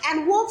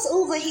and walked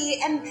over here,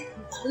 and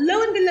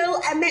lo and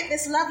below I met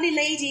this lovely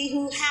lady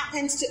who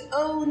happens to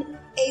own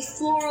a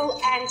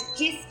floral and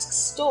gift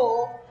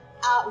store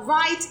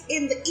right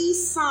in the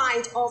east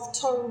side of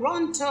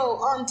Toronto,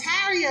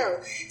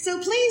 Ontario. So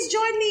please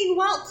join me in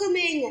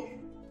welcoming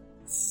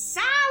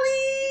Sally.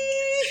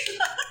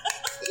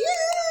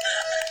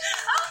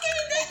 Okay,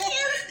 thank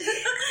you.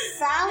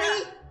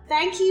 Sally,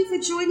 thank you for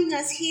joining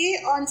us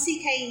here on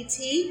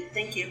CKET.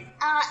 Thank you.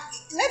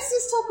 Let's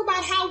just talk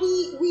about how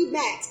we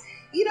met.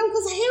 You know,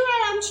 because here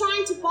I am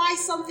trying to buy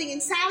something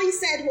and Sally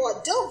said,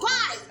 what? Don't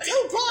buy.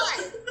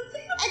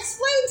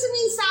 Explain to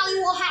me, Sally,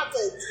 what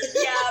happened.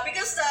 Yeah,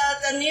 because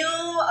the new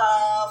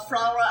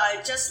flower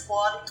I just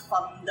bought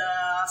from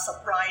the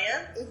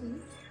supplier. Mm-hmm.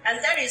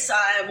 And that is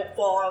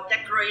for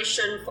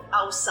decoration for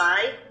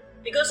outside,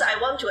 because I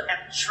want to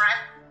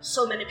attract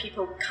so many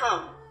people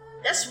come.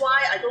 That's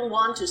why I don't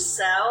want to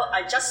sell.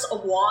 I just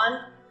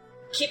want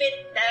keep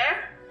it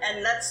there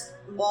and let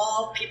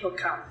more people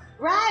come.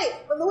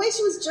 Right, but the way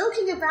she was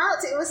joking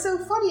about it was so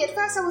funny. At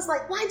first I was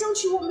like, why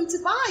don't you want me to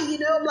buy? You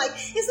know, I'm like,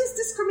 is this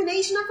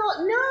discrimination? I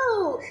thought,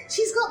 no,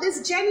 she's got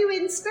this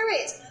genuine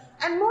spirit.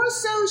 And more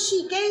so,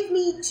 she gave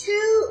me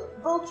 2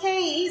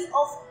 bouquets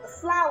of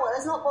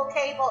flowers, not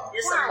bouquet, but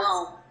it's plants. A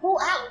mom.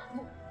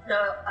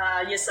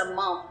 It's a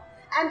mom.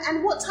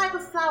 And what type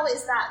of flower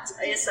is that?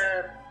 It's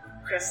a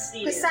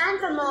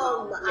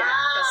chrysanthemum.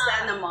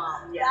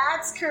 Chrysanthemum. Yeah.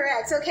 That's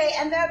correct. Okay,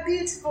 and they're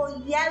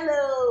beautiful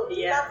yellow,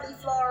 lovely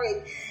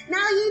flooring.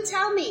 Now you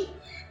tell me,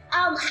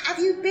 have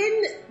you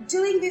been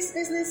doing this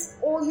business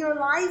all your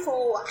life,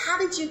 or how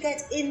did you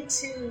get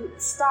into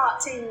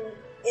starting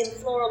in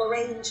floral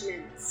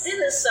arrangements? This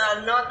is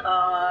not.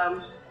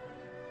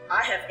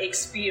 I have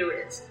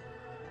experience.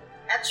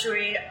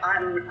 Actually,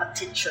 I'm a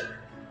teacher.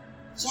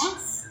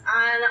 Yes.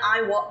 And I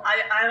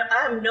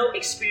have no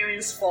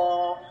experience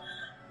for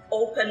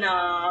open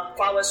a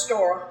flower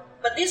store,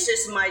 but this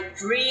is my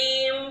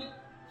dream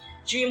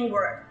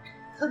work.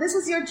 So this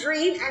was your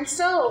dream, and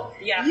so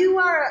you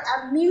are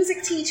a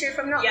music teacher, if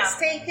I'm not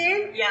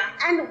mistaken. Yeah.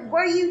 And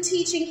were you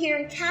teaching here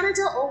in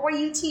Canada, or were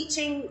you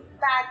teaching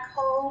back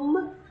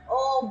home,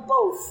 or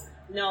both?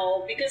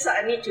 No, because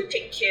I need to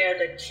take care of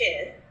the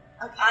kid.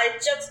 Okay.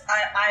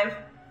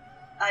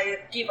 I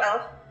give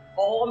up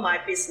all my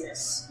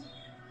business.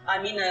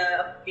 I mean,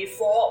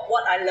 before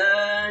what I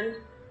learned,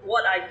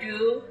 what I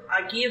do,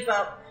 I give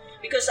up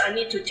because I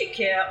need to take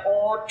care of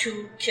all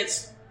 2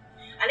 kids.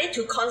 I need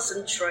to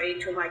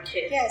concentrate to my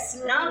kids. Yes.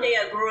 Now they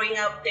are growing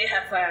up, they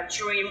have a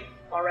dream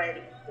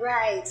already.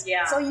 Right.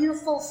 Yeah. So you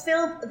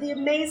fulfilled the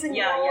amazing role.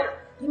 Yeah.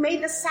 You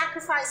made the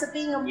sacrifice of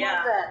being a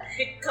mother.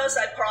 Because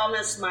I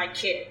promised my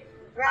kid,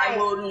 I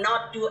will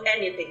not do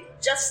anything,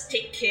 just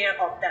take care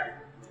of them.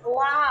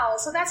 Wow,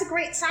 so that's a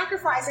great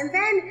sacrifice. And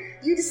then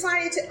you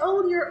decided to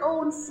own your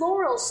own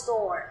floral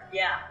store.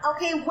 Yeah.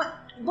 Okay,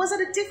 was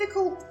it a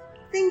difficult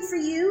thing for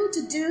you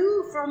to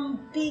do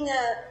from being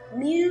a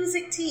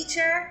music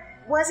teacher?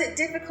 Was it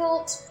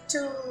difficult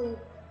to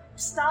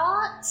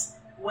start?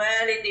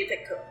 Very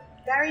difficult.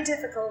 Very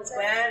difficult.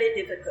 Very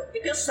difficult.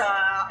 Because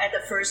at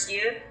the first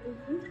year,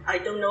 I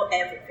don't know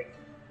everything.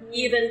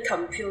 Even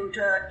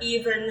computer,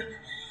 even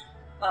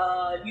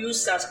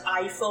use as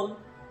iPhone.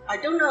 I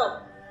don't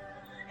know.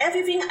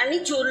 Everything I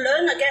need to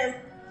learn again.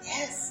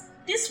 Yes.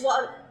 This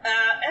one,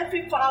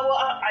 every flower,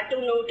 I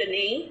don't know the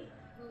name.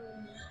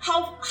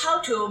 How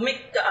to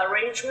make the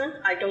arrangement,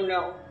 I don't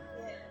know.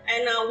 Yeah.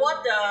 And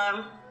what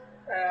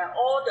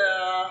all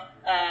the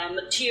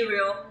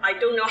material, I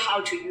don't know how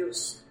to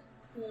use.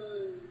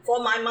 For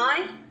my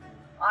mind,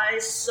 I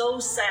so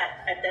sad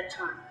at that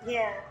time.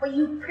 Yeah, but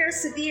you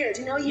persevered,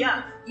 you know,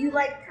 you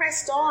like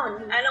pressed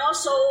on. And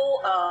also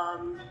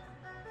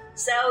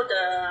sell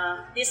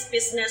this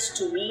business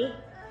to me.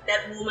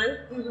 That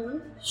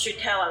woman, she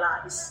tell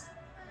lies.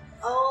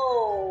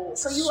 Oh,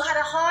 so you had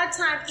a hard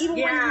time even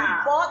when you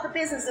bought the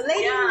business. The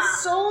lady who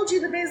sold you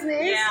the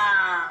business.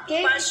 Yeah,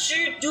 but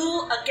she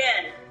do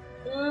again.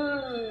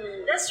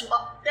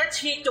 That's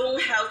he don't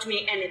help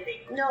me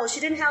anything. No, she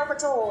didn't help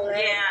at all.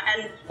 Right? Yeah,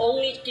 and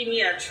only give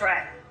me a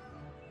track.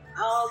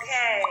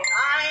 Okay.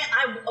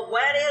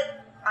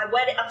 I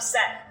very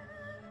upset.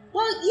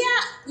 Well,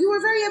 yeah, you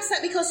were very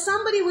upset because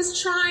somebody was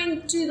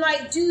trying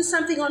to do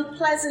something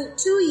unpleasant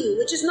to you,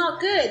 which is not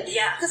good.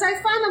 Yeah. Because I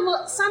find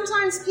that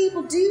sometimes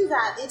people do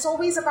that. It's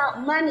always about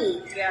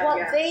money,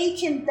 what they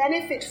can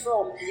benefit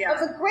from. Yeah.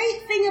 But the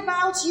great thing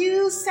about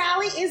you,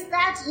 Sally, is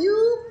that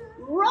you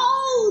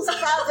rose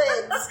above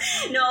it.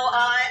 No,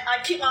 I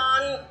keep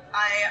on.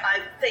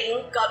 I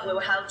think God will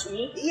help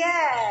me.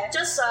 Yeah.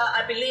 Just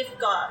I believe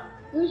God,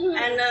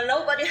 and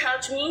nobody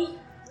helped me.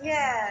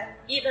 Yeah.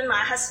 Even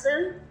my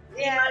husband.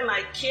 Even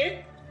my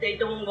kid, they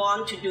don't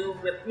want to do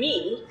with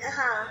me,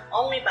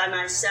 only by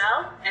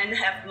myself, and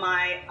have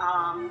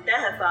they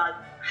have a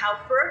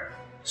helper.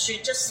 She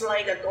just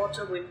like a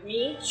daughter with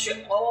me. She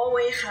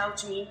always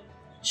helps me.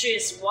 She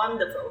is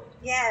wonderful.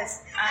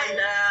 Yes. And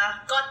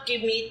God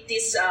give me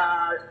this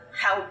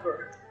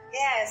helper.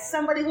 Yes,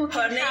 somebody who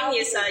Her can name help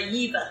is you.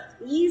 Eva.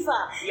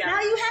 Eva. Yeah.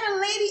 Now you had a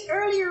lady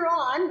earlier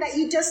on that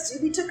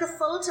we took a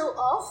photo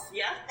of.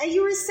 Yeah. And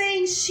you were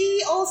saying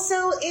she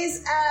also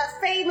is a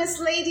famous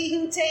lady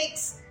who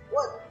takes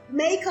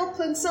makeup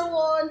and so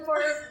on for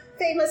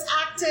famous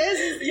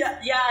actors. Yeah.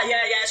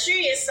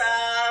 She is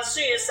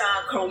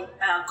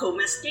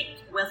comedic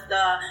with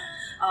the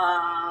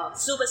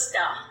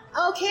superstar.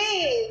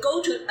 Okay.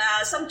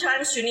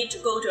 Sometimes you need to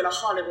go to the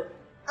Hollywood.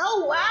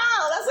 Oh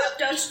wow, that's with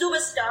the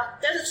superstar.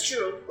 That is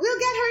true. We'll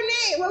get her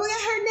name. We'll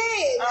get her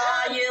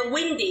name.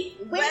 Wendy.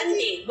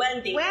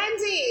 Wendy.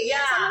 Yeah.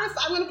 Yes,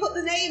 I'm gonna put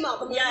the name up.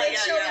 Make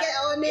sure we get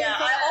our name. Yeah,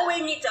 I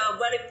always meet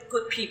very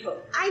good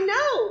people. I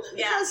know,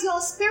 because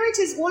your spirit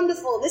is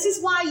wonderful. This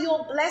is why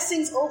your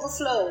blessings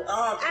overflow.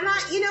 And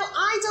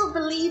I don't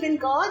believe in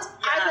God.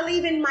 I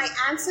believe in my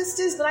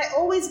ancestors, but I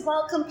always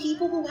welcome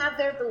people who have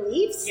their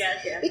beliefs.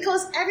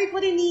 Because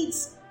everybody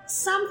needs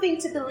something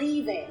to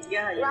believe in,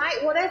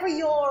 right? Whatever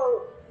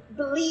your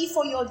belief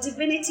or your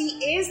divinity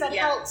is, that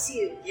helps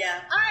you.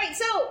 All right,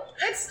 so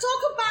let's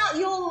talk about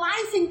your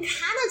life in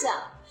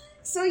Canada.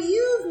 So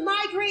you've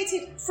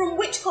migrated from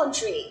which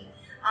country?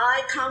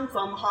 I come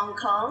from Hong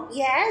Kong.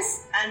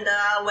 Yes. And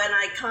when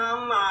I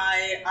come,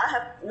 I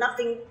have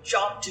nothing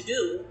job to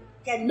do.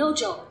 Yeah, no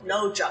job.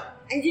 No job.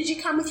 And did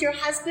you come with your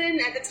husband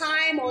at the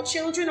time, or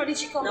children, or did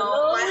you come alone?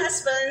 No, my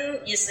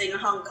husband is in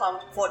Hong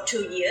Kong for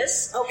 2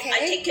 years. Okay. I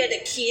take care of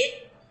the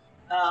kid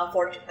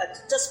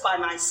just by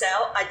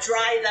myself. I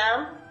drive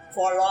them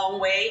for a long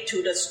way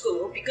to the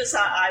school because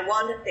I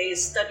wanted they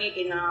study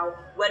in a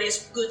very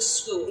good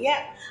school.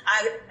 Yeah.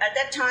 At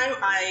that time,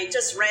 I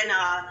just rent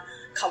a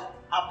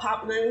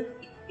apartment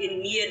in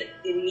near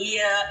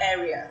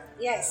area.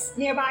 Yes,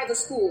 nearby the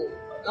school.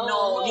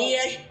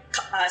 Near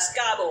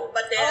Scarborough,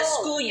 but their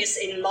school is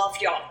in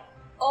Lafayette.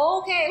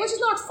 Okay, which is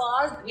not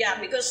far. Yeah,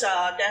 because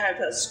they have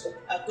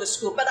a good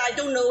school, but I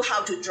don't know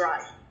how to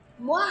drive.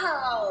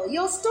 Wow,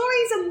 your story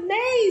is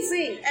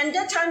amazing. And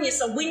that time is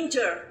a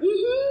winter.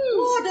 Mm-hmm.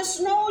 Oh, the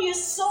snow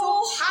is so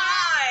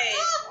high.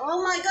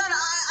 Oh my God,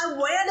 I'm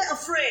very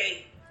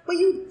afraid. But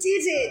you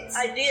did it.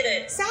 I did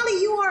it.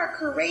 Sally, you are a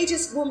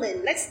courageous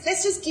woman. Let's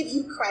just give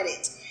you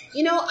credit.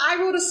 You know, I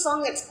wrote a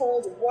song that's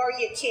called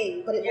Warrior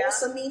King, but it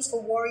also means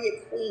for warrior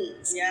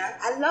queens. Yeah.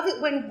 I love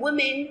it when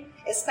women,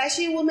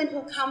 especially women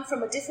who come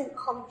from a different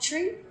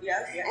country,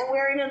 and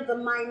we're in the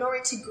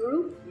minority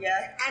group,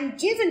 and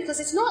given,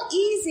 because it's not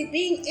easy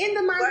being in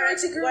the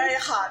minority group, very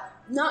hard,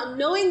 not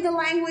knowing the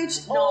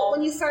language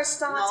when you first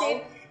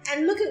started,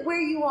 and look at where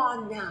you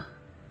are now.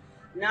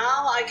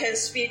 Now I can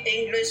speak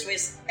English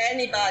with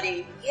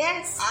anybody.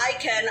 Yes. I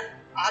can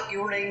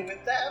arguing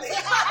with them.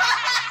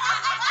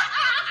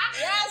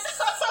 Yes,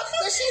 so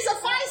she's a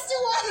feisty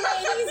one,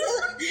 ladies.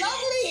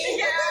 Lovely.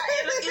 Yeah,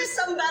 if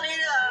somebody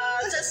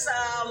just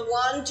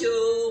want to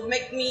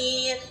make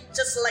me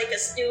just like a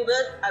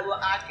stupid, I will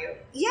argue.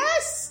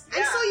 Yes,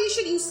 and so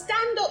you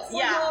stand up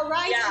for your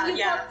rights and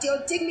you got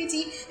your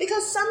dignity,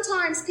 because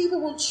sometimes people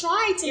will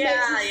try to make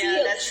you feel.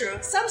 Yeah, that's true.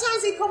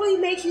 Sometimes they probably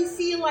make you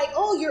feel like,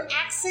 oh, your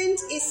accent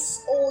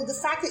is, or the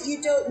fact that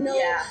you don't know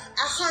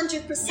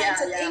 100%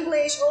 of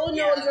English. Oh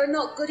no, you're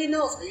not good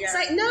enough. It's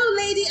like, no,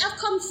 lady, I've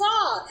come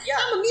far.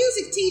 I'm a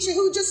music teacher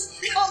who just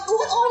who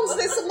owns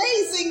this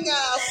amazing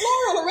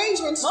floral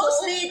arrangement.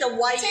 Mostly the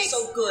white is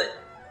so good.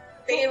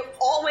 They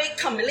always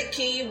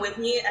communicate with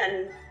me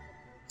and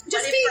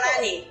just very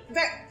friendly.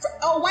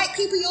 White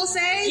people, you'll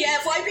say? Yeah,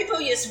 white people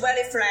is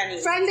very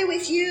friendly. Friendly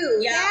with you.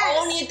 Yeah,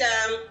 only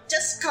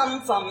just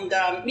come from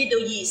the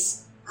Middle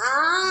East.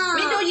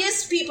 Middle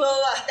East people,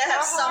 they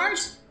have some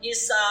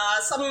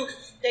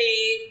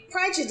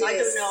prejudice. I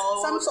don't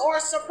know.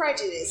 Some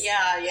prejudice.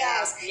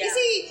 Yes. You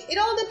see, it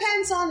all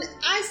depends on.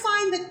 I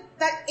find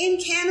that in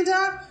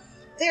Canada,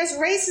 there's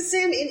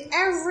racism in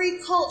every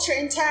culture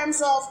in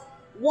terms of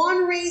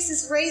one race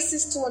is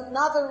racist to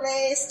another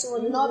race,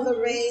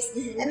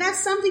 and that's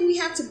something we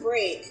have to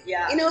break.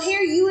 You know,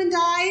 here you and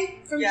I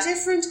from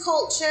different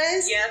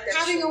cultures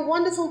having a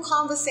wonderful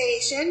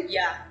conversation.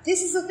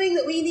 This is the thing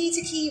that we need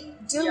to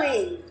keep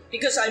doing.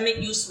 Because I make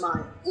you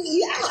smile.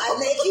 Yeah, I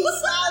make you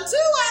smile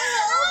too.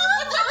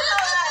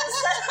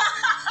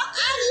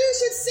 And you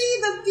should see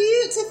the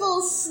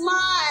beautiful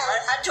smile.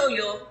 I told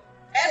you,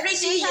 every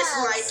day is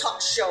my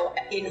talk show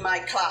in my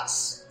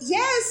class.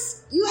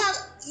 Yes, you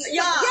have.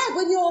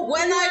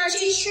 When I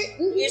teach,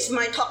 it's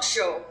my talk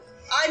show.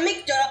 I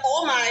make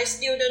all my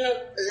students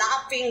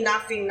laughing.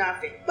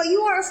 But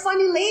you are a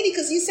funny lady,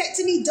 because you said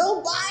to me,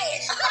 "Don't buy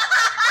it."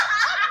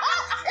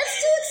 It's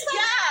too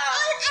expensive.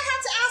 I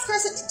had to ask her. I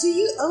said, "Do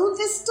you own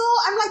this store?"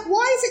 I'm like,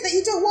 "Why is it that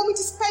you don't want me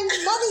to spend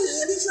money?"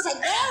 And she's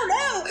like,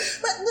 "No."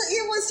 But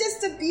it was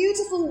just a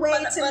beautiful way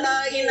to.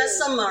 But in the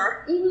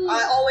summer,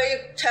 I always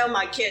tell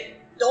my kid,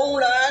 don't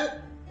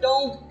learn,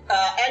 don't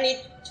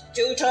any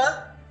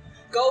tutor.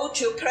 go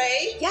to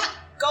play. Yeah.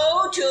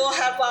 Go to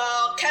have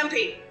a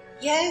camping.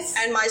 Yes.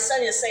 And my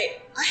son is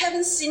saying, I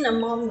haven't seen a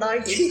mom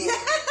like you.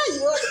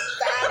 You're a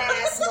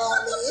badass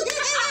mommy.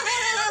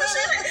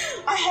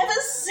 I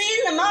haven't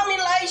seen a mommy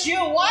like you.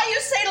 Why you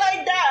say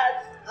like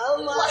that?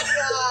 Oh my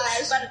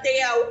gosh. But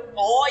they are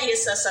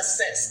always a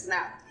success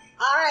now.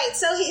 All right,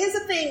 so here's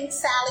the thing,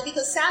 Sally,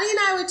 because Sally and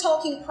I were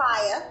talking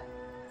prior,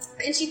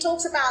 and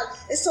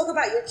let's talk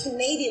about your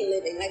Canadian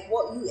living, like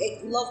what you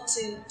love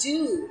to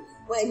do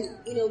when,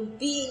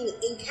 being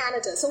in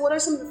Canada. So what are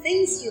some of the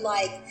things you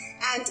like?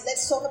 And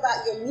let's talk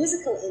about your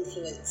musical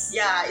influence.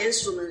 Yeah,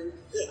 instrument.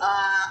 Yeah.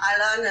 I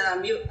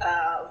learned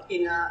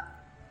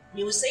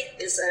music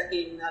is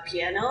in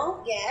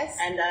piano. Yes.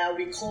 And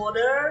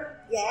recorder.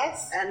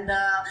 Yes. And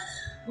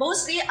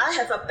mostly I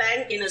have a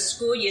band in the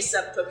school. It's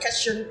a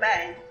percussion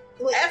band.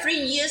 Every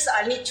year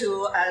I need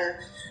to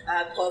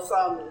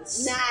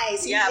performance.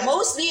 Nice. Yeah,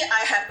 mostly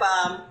I have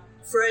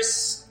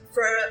first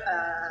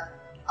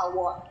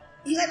award.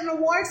 You had an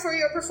award for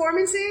your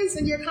performances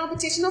and your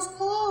competition, of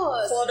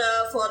course.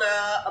 For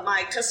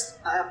my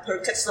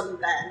percussion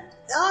band.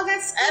 Oh,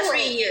 that's cool.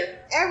 Every year.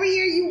 Every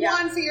year you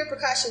won for your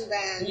percussion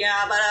band.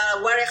 Yeah, but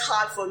very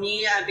hard for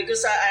me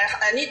because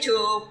I need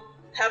to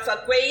have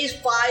a grade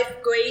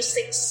 5, grade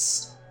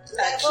 6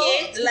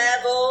 kid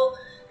level.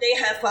 They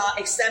have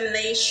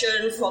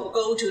examination for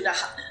go to the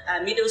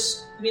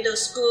middle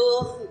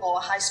school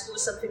or high school,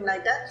 something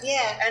like that.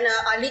 Yeah. And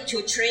I need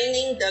to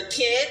training the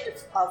kid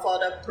for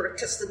the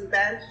percussion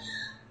band.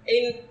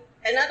 In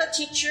another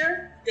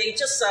teacher, they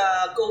just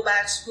go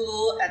back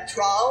school at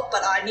 12,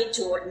 but I need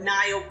to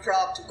 9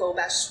 o'clock to go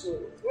back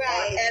school.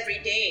 Right. Every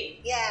day.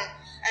 Yeah.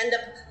 And the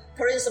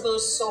principal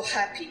is so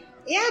happy.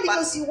 Yeah,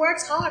 because you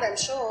worked hard, I'm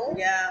sure.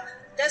 Yeah.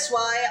 That's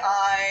why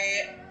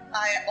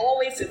I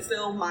always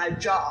fulfill my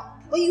job.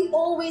 But you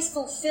always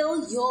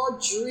fulfill your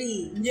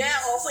dream. Yeah,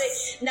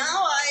 always.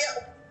 Now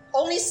I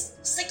only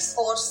 6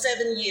 or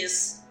 7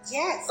 years.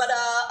 Yes. But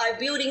I'm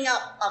building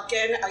up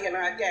again.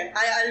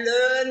 I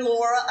learn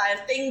more. I'm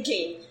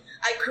thinking.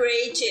 I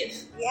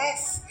creative.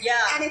 Yes. Yeah.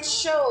 And it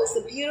shows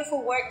the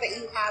beautiful work that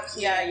you have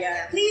here.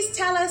 Yeah. Please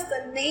tell us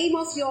the name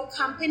of your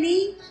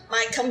company.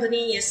 My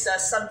company is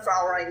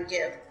Sunflower and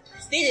Gift.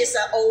 This is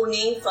an old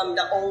name from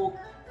the old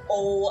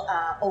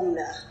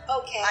owner.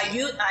 Okay.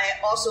 I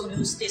also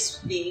use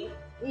this name.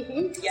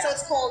 Mm-hmm. Yeah. So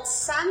it's called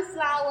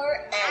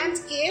Sunflower and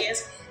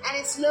Gift, and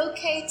it's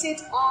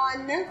located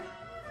on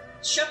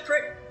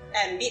Shepherd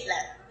and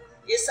Midland.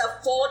 It's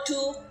a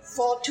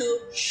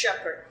 4242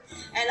 Shepherd.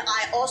 And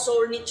I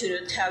also need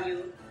to tell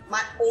you,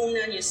 my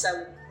owner is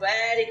a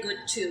very good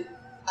too.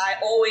 I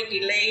always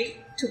delay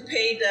to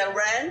pay the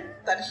rent,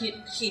 but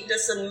he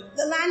doesn't.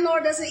 The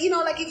landlord doesn't,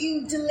 like if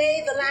you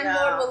delay, the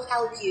landlord will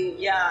help you.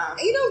 Yeah.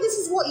 This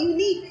is what you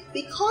need,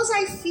 because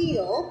I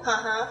feel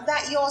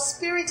that your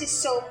spirit is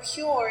so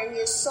pure and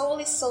your soul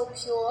is so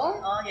pure.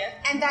 Oh, yeah.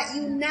 And that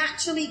you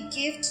naturally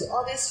give to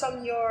others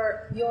from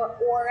your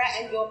aura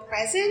and your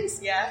presence.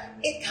 Yeah.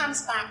 It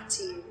comes back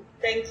to you.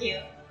 Thank you.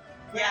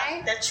 Yeah,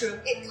 right? That's true.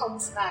 It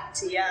comes back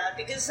to you. Yeah,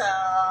 because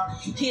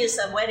he is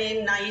a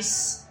very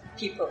nice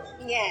people.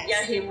 Yes.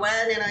 Yeah, he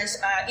very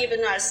nice.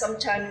 Even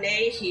sometimes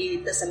late, he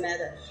doesn't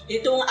matter. He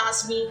don't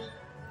ask me,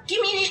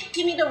 give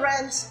me the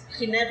rent.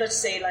 He never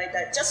say like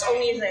that. Just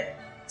only say,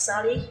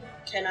 Sally,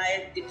 can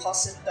I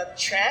deposit the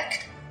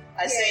check?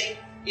 I say,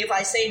 if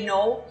I say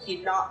no, he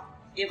not.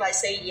 If I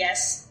say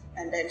yes,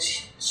 and then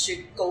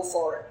she go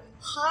for it.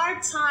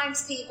 Hard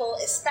times, people,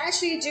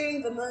 especially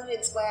during the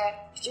moments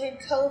during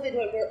COVID,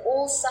 when we're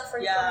all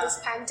suffering from this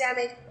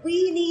pandemic,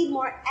 we need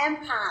more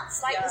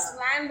empaths, like this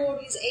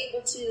landlord who's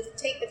able to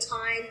take the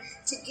time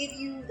to give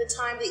you the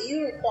time that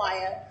you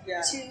require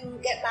to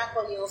get back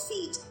on your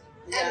feet.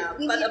 Yeah,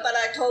 but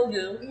I told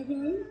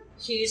you,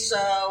 his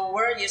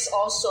work is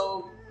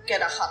also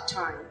get a hard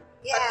time.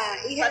 Yeah,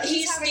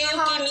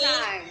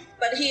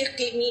 but he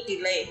give me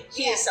delay.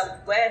 He is a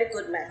very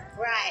good man.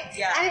 Right.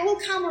 Yeah. And it will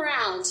come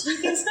around. He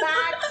gets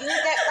back, you'll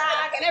get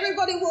back, and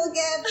everybody will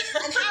get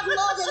and have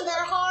love in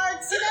their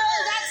hearts.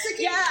 That's the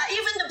key. Yeah,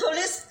 even the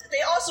police,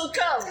 they also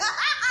come.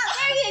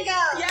 There you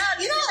go. Yeah,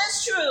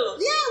 that's true.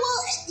 Yeah,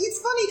 well, it's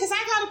funny because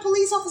I had a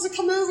police officer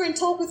come over and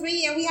talk with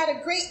me, and we had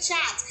a great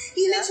chat.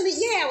 He literally,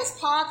 I was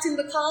parked in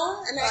the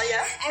car,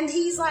 and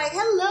he's like,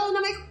 hello, and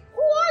I'm like,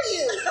 who are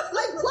you?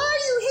 Like, why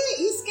are you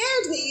here? You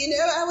scared me,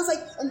 I was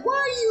like, and why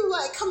are you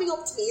coming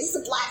up to me? It's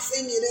a black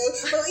thing,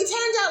 But it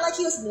turned out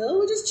he was, no,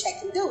 we're just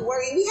checking. Don't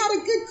worry. We had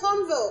a good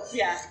convo.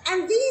 Yeah.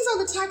 And these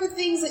are the type of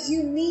things that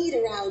you need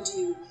around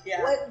you.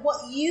 Yeah.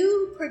 What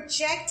you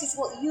project is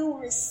what you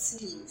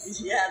receive.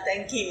 Yeah,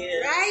 thank you.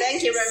 Right?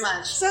 Thank you very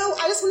much. So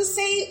I just want to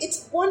say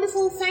it's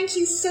wonderful. Thank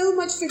you so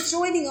much for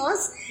joining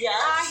us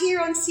here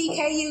on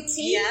CKUT.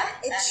 Yeah.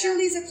 It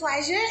truly is a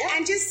pleasure. Yeah.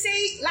 And just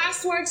say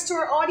last words to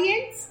our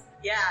audience.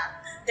 Yeah,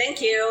 thank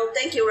you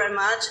very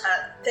much.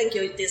 Thank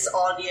you, this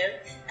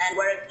audience, and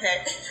very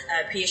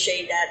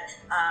appreciate that.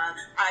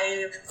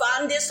 I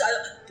found this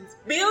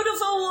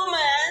beautiful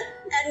woman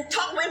and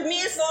talk with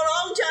me for a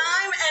long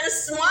time and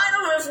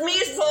smile with me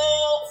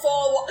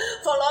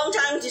for for a long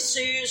time.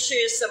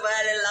 She's a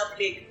very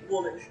lovely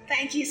woman.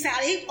 Thank you,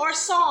 Sally. Our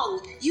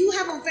song. You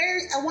have a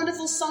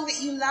wonderful song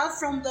that you love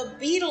from the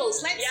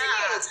Beatles. Let's sing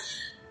it.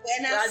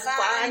 When I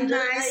find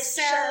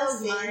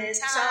myself in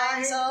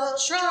times of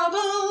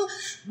trouble,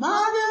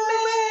 Mother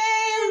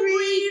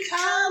Mary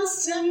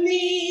comes to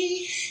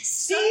me,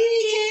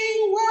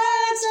 speaking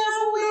words of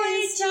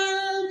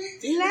wisdom.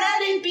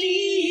 Let it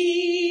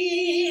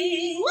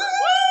be. Woo!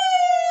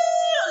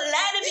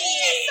 Let it be.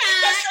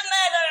 Doesn't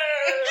matter.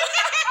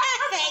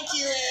 Thank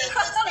you.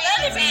 Let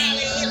it be.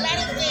 Let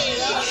it be.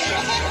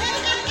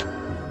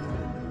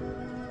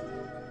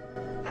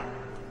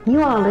 You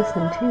are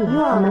listening to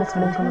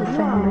Multilingual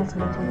Affair.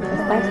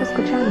 Estáis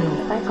escuchando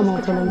a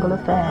Multilingual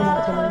Affair.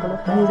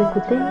 Vous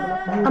écoutez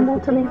a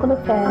Multilingual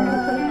Affair.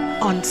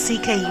 On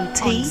CKUT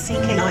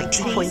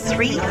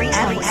 90.3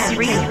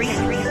 FM.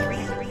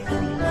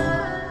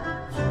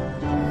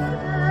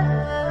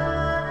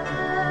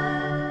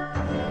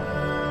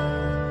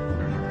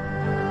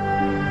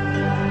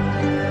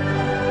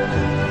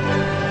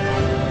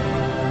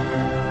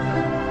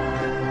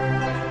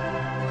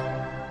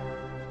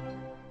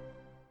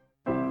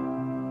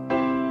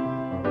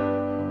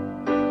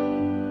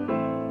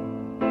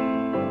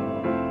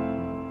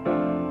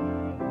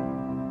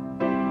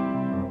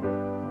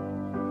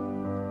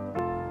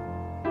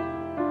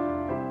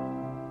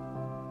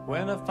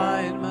 When I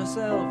find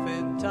myself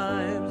in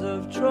times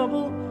of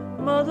trouble,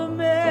 Mother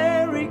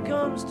Mary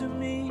comes to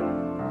me,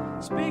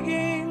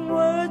 speaking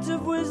words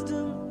of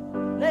wisdom,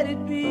 let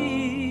it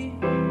be.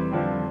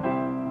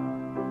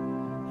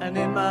 And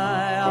in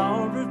my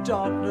hour of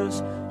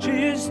darkness, she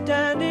is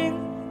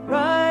standing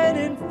right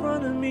in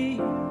front of me,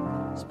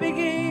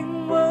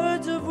 speaking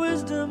words of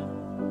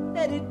wisdom,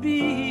 let it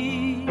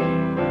be.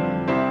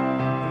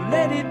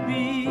 Let it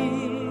be,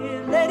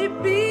 let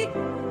it be,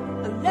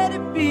 let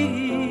it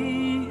be.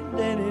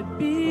 Let it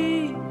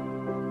be.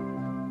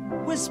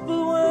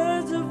 Whisper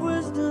words of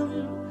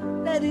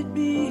wisdom, let it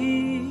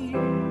be.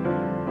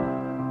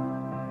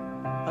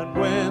 And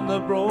when the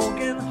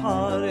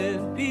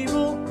broken-hearted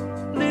people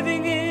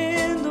living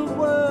in the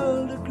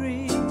world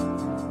agree,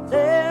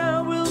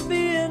 there will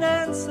be an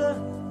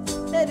answer,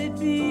 let it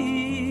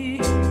be.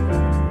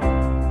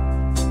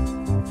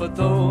 For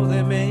though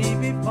they may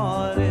be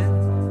parted,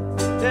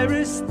 there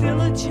is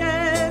still a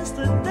chance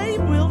that they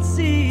will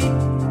see.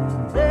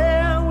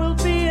 There will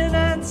be an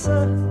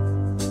answer,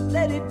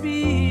 let it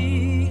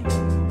be.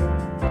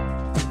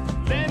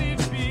 Let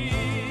it be,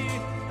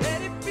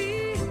 let it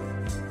be,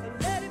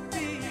 let it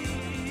be.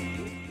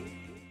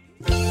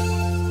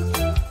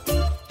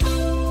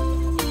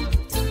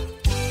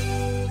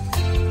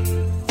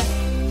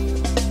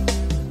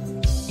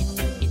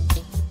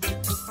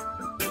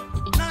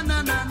 Na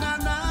na na na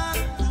na.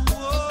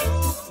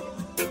 Whoa.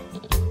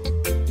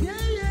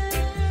 Yeah, yeah,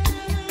 yeah.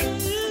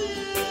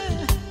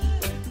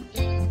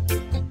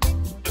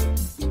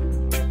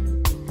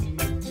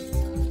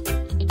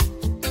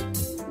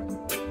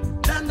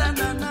 Na na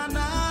na na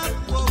na.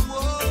 Whoa,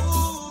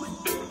 whoa.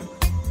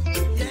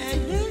 Yeah,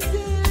 yeah,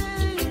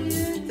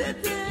 yeah,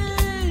 yeah.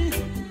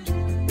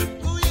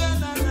 Oh yeah,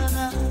 na na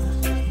na.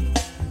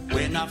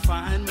 When I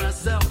find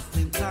myself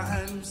in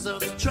times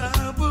of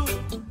trouble,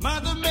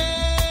 Mother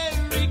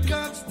Mary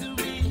comes to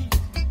me,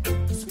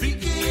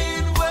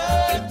 speaking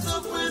words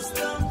of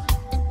wisdom,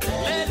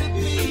 let it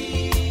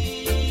be.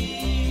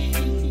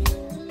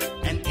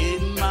 And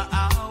in my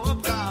hour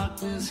of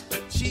darkness,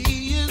 she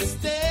is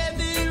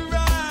standing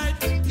right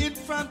in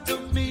front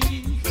of me,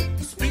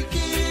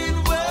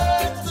 speaking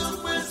words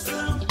of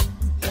wisdom,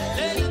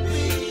 let it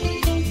be.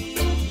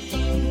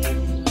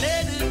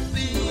 Let it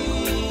be,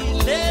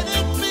 let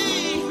it be,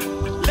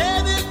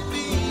 let it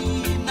be,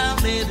 now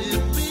let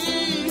it be.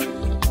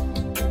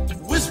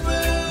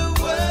 Whisper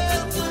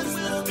words of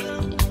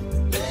wisdom,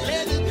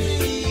 let it be.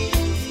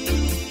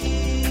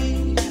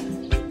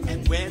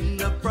 And when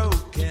the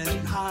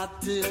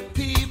broken-hearted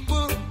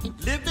people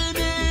living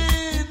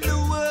in the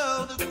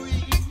world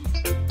agree,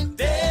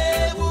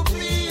 there will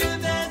be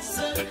an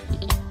answer,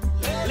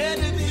 let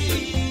it be.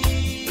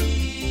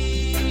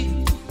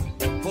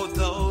 For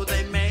though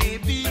they may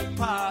be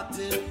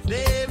parted,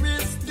 there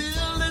is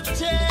still a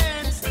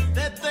chance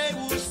that they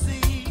will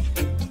see.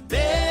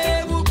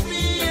 There will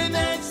be an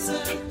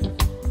answer,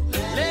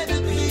 let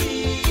it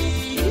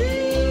be.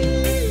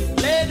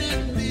 Let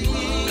it be,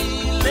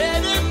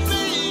 let it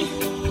be,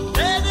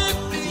 let it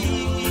be,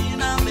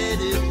 now let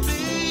it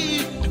be.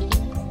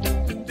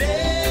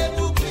 There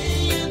will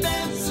be an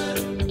answer,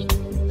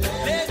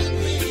 let it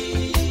be.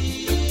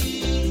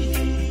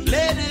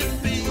 Let it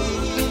be,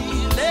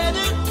 let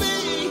it be,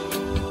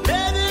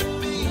 let it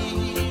be,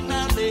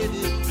 now let it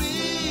be.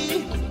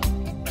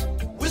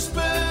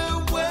 Whisper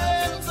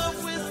words of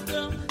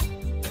wisdom,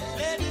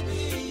 let it be.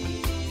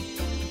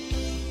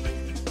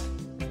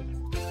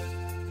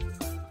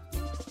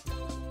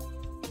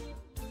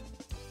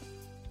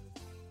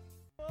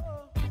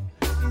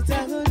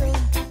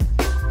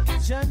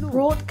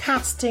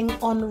 Broadcasting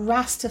on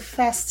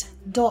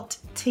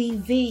rastafest.tv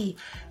twitch.tv,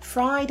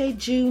 Friday,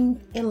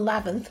 June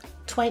 11th,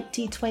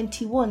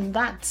 2021.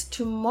 That's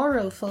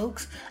tomorrow,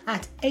 folks,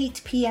 at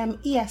 8 p.m.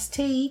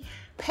 EST.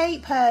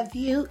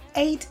 Pay-per-view,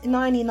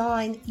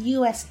 $8.99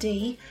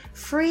 USD.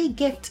 Free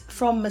gift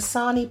from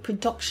Masani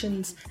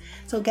Productions.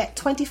 So get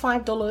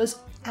 $25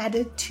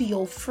 added to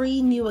your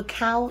free new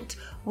account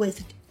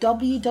with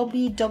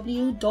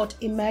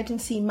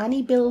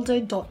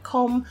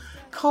www.emergencymoneybuilder.com.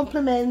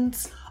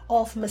 Compliments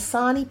of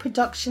Masani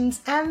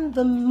Productions and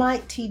the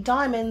Mighty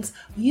Diamonds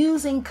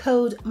using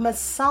code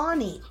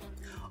Masani.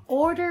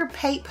 Order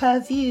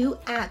pay-per-view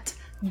at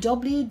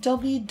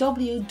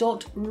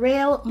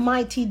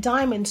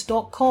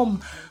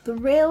www.realmightydiamonds.com. The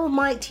Real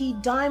Mighty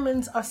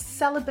Diamonds are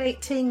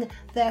celebrating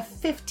their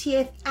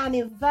 50th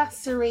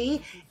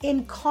anniversary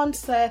in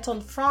concert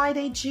on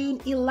Friday, June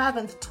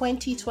 11th,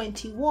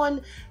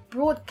 2021,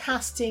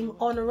 broadcasting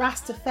on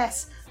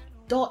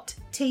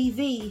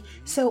rastafest.tv.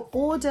 So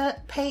order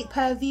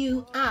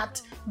pay-per-view at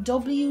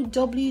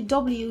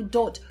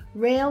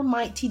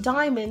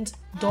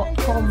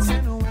www.realmightydiamonds.com.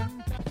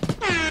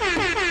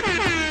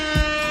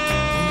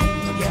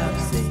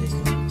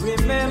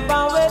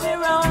 Remember when the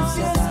round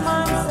 6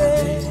 months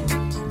say,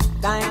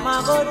 time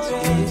I go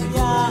trade,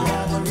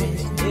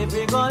 yeah.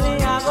 Every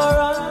gully I go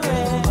run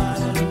red,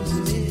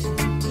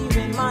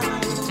 even man.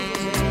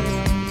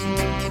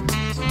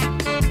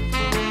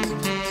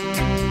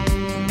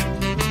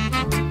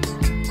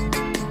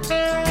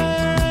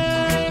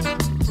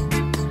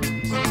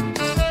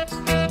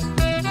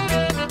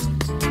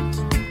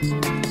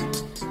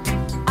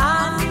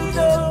 I need a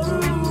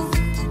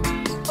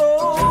roof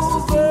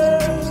over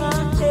my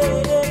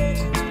head.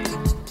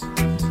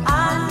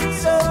 I need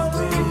some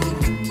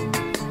roof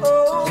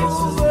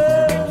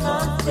over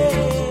my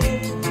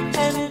head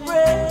and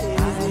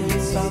pray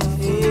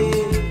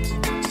something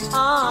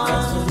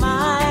on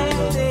my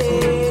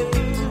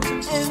table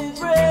and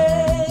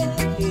pray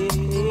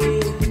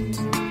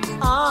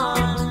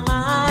on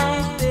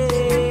my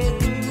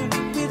table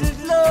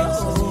with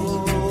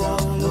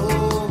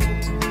love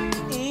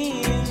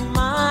in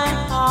my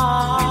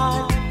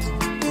heart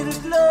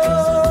with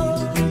love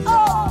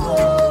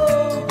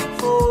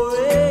for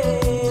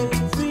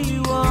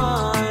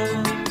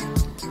everyone.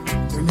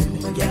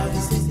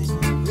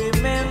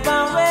 Remember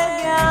when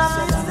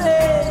Gabby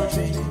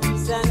said,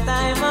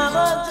 sometime I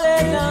go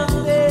trade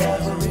on there.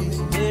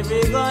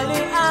 Every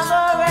gully I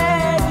go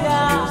red,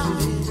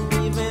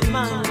 yeah. Even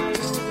man.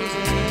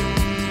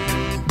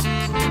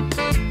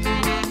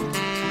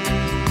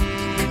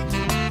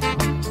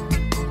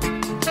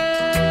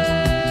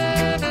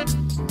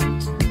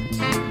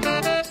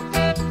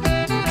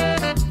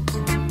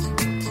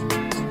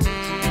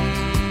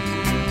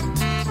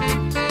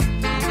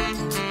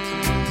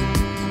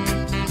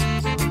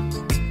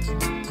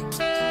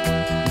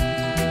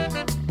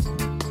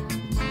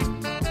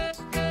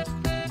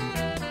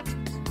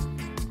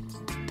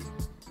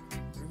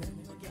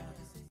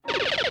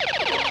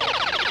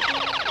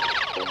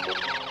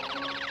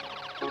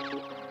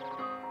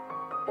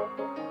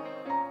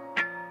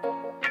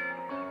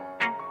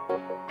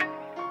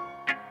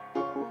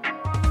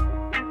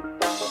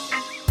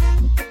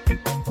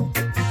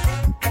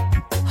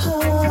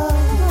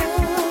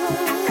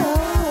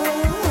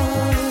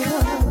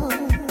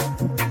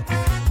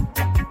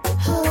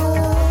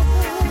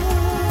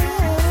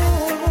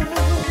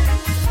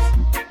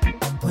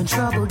 When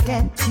trouble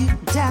gets you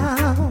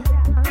down,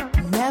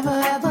 never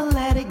ever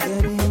let it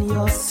get in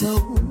your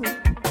soul.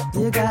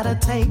 You gotta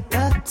take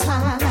the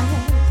time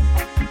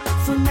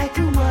for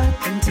making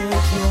work and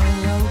take your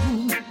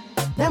own.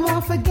 They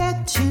won't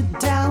forget you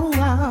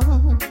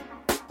down.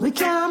 We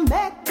can't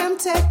make them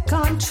take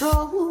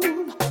control.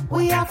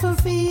 We have to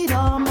feed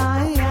our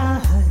mind.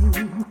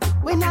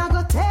 We not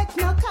gonna take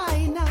no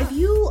kind of. If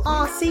you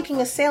are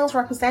seeking a sales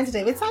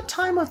representative, it's that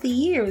time of the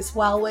year as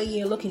well where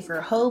you're looking for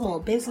a home or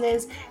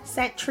business.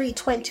 Century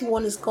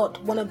 21 has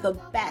got one of the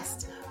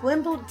best.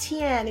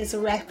 Wimbledon is a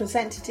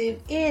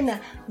representative in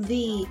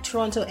the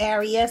Toronto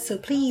area, so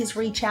please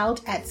reach out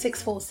at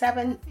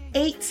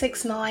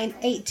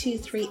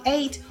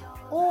 647-869-8238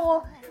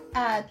 or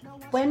at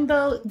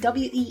Wenbo,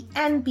 WENBO.TIAN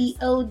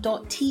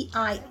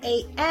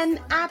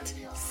at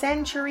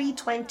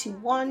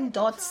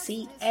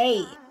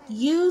century21.ca.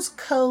 Use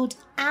code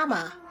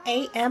AMA,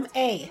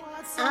 AMA,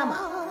 AMA.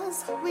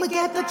 We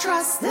get the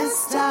trust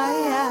this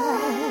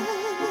time.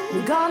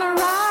 We're gonna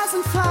rise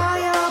and fly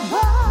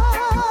above.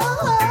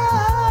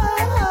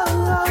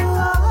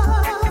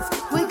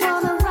 We're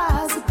gonna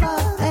rise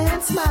above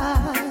and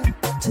smile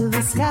to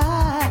the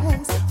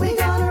skies. We're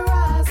gonna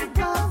rise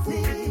above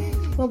it.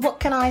 Well, what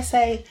can I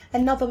say?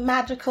 Another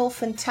magical,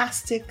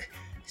 fantastic,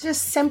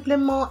 just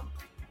simplement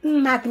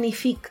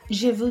magnifique.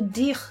 Je veux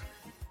dire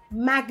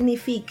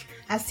magnifique.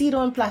 Ha sido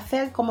un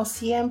placer como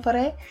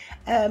siempre.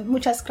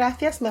 Muchas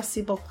gracias.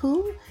 Merci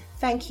beaucoup.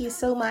 thank you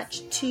so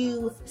much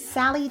to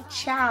Sally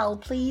Chow.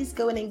 Please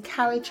go and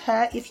encourage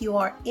her if you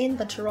are in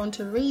the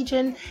Toronto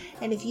region.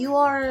 And if you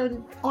are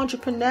an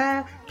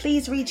entrepreneur,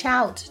 please reach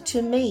out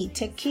to me,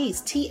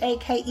 Takeyce,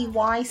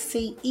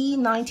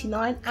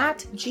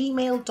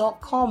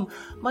 TAKEYCE99@gmail.com.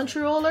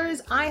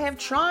 Montrealers, I have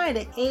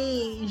tried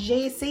et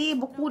j'ai essayé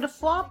beaucoup de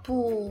fois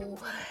pour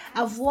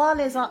avoir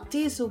les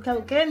artistes ou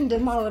quelqu'un de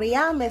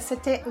Montréal, mais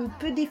c'était un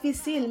peu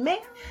difficile.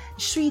 Mais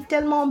je suis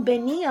tellement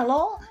bénie,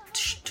 alors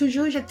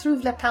toujours je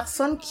trouve la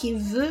personne qui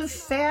veut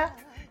faire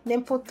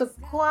n'importe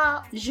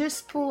quoi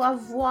juste pour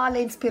avoir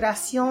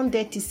l'inspiration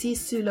d'être ici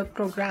sur le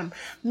programme.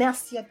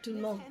 Merci à tout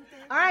le monde.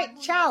 Alright,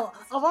 ciao.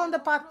 Avant de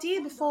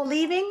partir, before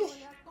leaving,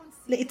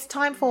 it's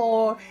time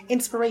for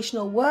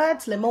inspirational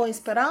words, les mots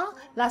inspirants,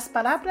 las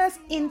palabras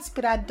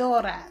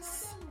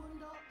inspiradoras.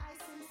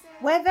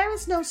 Where there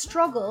is no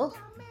struggle,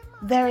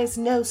 there is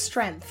no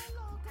strength.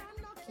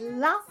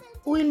 Là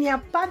où il n'y a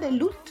pas de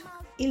lutte,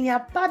 il n'y a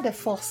pas de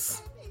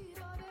force.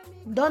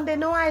 Donde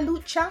no hay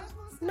lucha,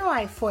 no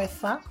hay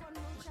fuerza.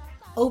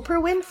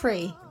 Oprah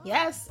Winfrey.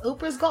 Yes,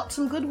 Oprah's got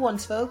some good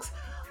ones, folks.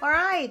 All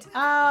right.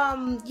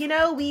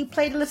 We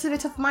played a little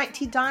bit of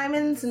Mighty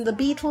Diamonds and the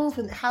Beatles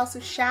and House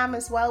of Sham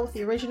as well with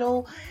the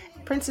original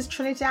Princess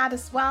Trinidad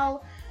as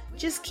well.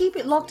 Just keep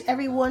it locked,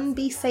 everyone.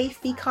 Be safe,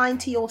 be kind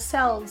to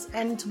yourselves.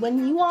 And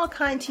when you are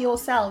kind to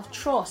yourself,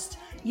 trust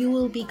you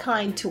will be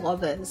kind to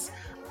others.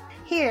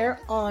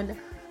 Here on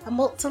A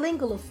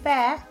Multilingual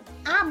Affair,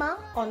 Amma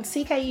on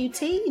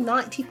CKUT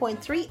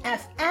 90.3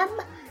 FM.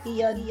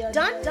 You're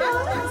done.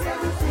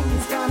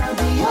 Everything's gonna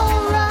be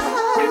alright.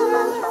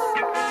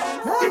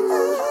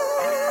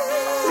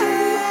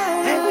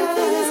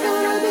 Everything is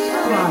gonna be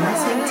alright. You are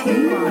listening to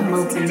A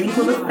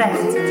Multilingual Affair.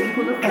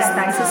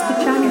 Estáis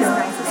escuchando A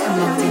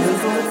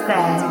Multilingual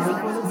Affair.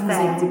 Vous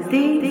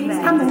écoutez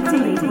A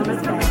Multilingual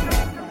Affair.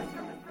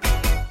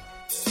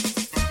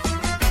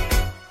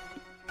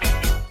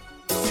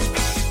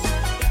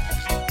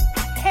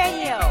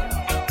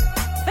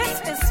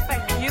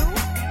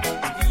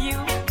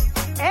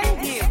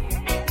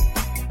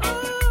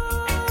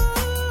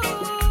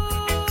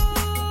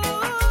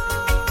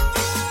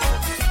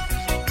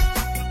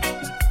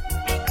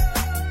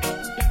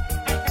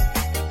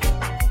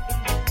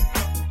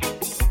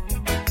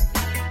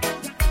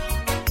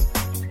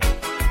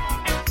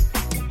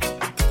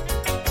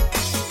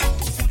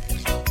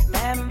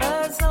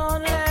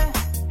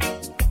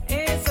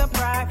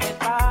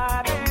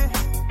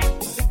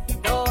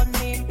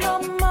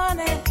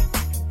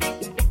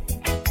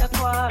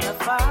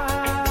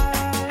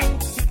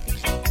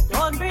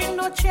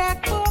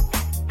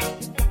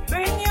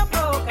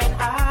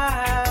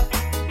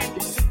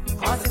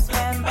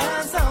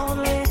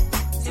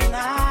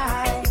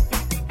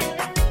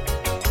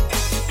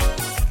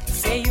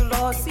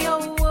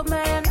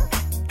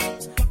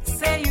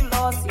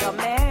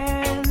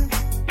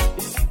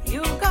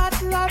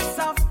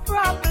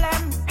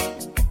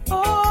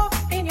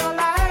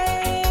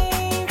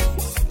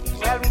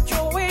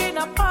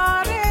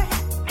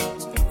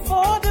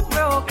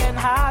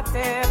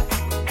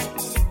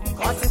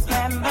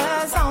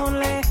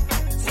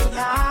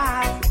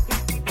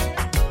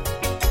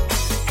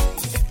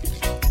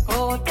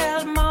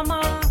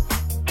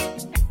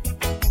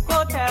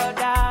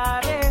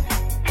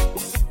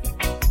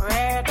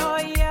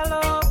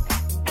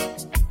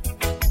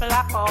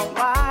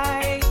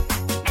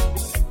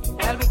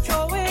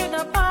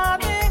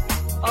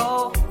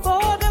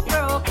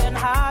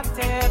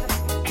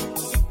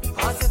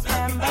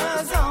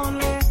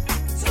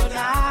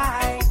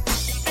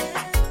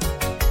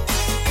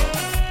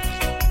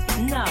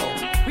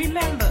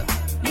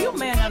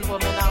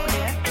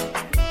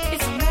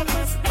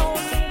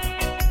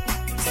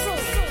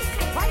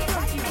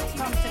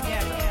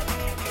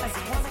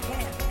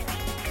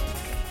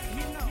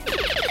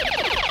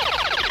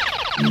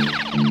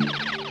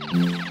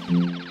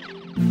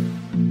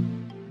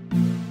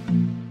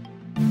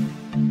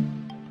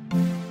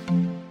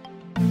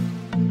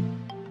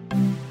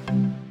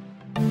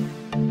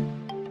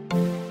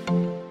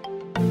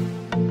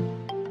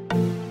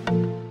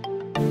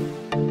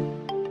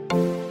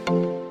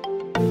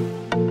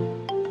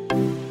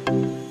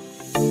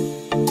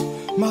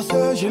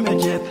 Je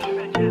m'inquiète,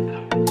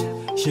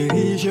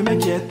 chérie, je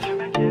m'inquiète.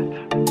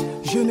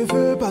 Je ne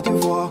veux pas te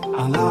voir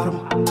en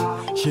larmes,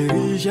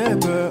 chérie, j'ai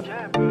peur.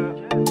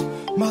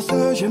 Ma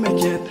soeur, je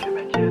m'inquiète,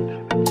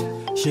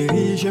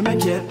 chérie, je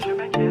m'inquiète.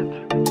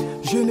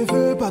 Je ne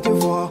veux pas te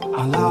voir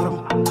en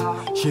larmes,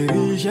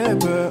 chérie, j'ai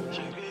peur.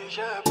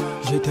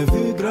 Je t'ai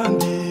vu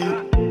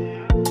grandir,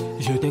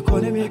 je te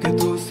connais mieux que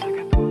tous.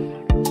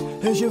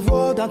 Et je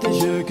vois dans tes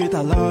yeux que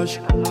t'as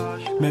l'âge,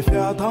 mais fais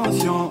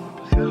attention.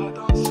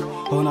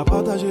 On a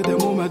partagé des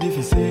moments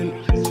difficiles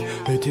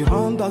et tu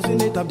rentres dans une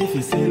étape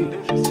difficile.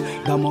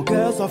 Dans mon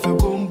cœur ça fait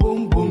boum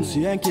boum boum, je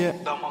suis inquiet.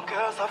 Dans mon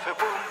cœur ça fait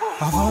boum boum.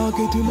 Avant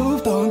que tu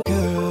l'ouvres ton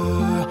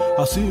cœur,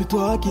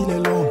 assure-toi qu'il est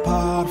l'homme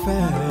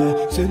parfait,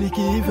 celui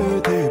qui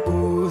veut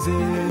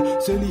t'épouser,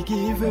 celui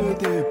qui veut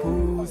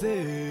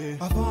t'épouser.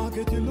 Avant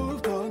que tu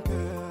l'ouvres ton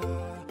cœur.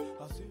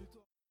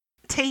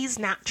 Tea's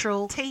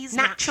Natural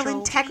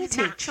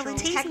integrity.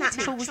 Tea's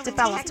Natural was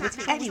developed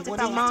with anyone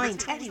in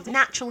mind.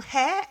 Natural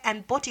hair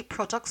and body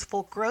products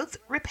for growth,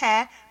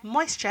 repair,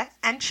 moisture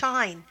and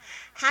shine.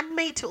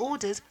 Handmade to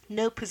orders,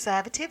 no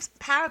preservatives,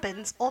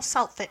 parabens or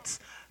sulfates.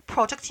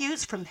 Product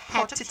used from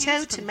head to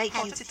toe to make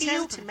you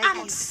feel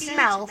and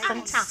smell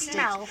fantastic.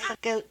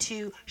 Go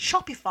to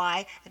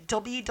Shopify at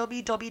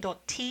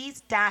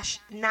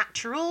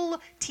www.teas-natural,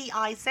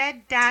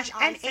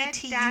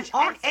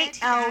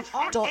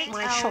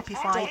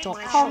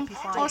 TIZ-NATURAL.myshopify.com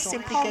or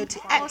simply go to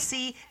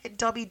Etsy at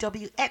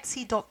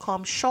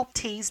www.etsy.com shop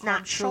Teas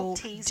Natural.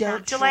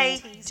 Don't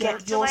delay,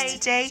 get yours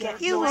today.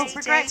 You will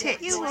regret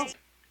it.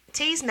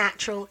 Tea's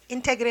Natural,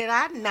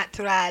 integridad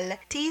natural.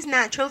 Tea's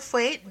Natural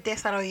fue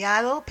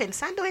desarrollado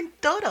pensando en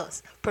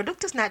todos.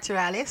 Productos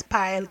naturales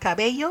para el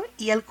cabello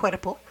y el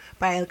cuerpo,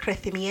 para el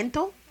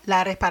crecimiento,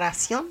 la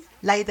reparación,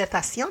 la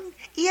hidratación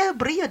y el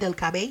brillo del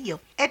cabello.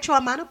 Hecho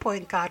a mano por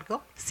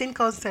encargo, sin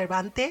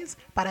conservantes,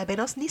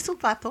 parabenos ni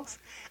sulfatos.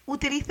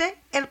 Utilice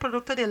el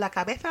producto de la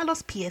cabeza a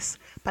los pies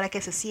para que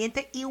se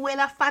siente y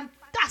huela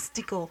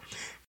fantástico.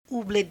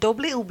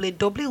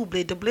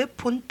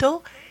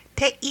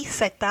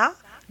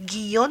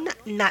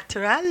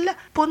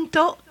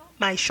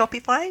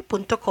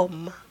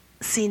 www.tiz-natural.myshopify.com.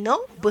 Si no,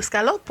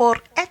 búscalo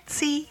por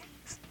Etsy.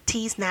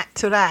 Tea's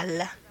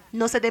Natural.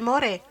 No se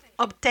demore.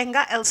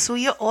 Obtenga el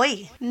suyo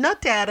hoy. No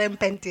te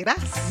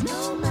arrepentirás.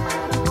 No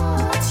matter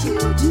what you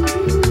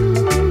do.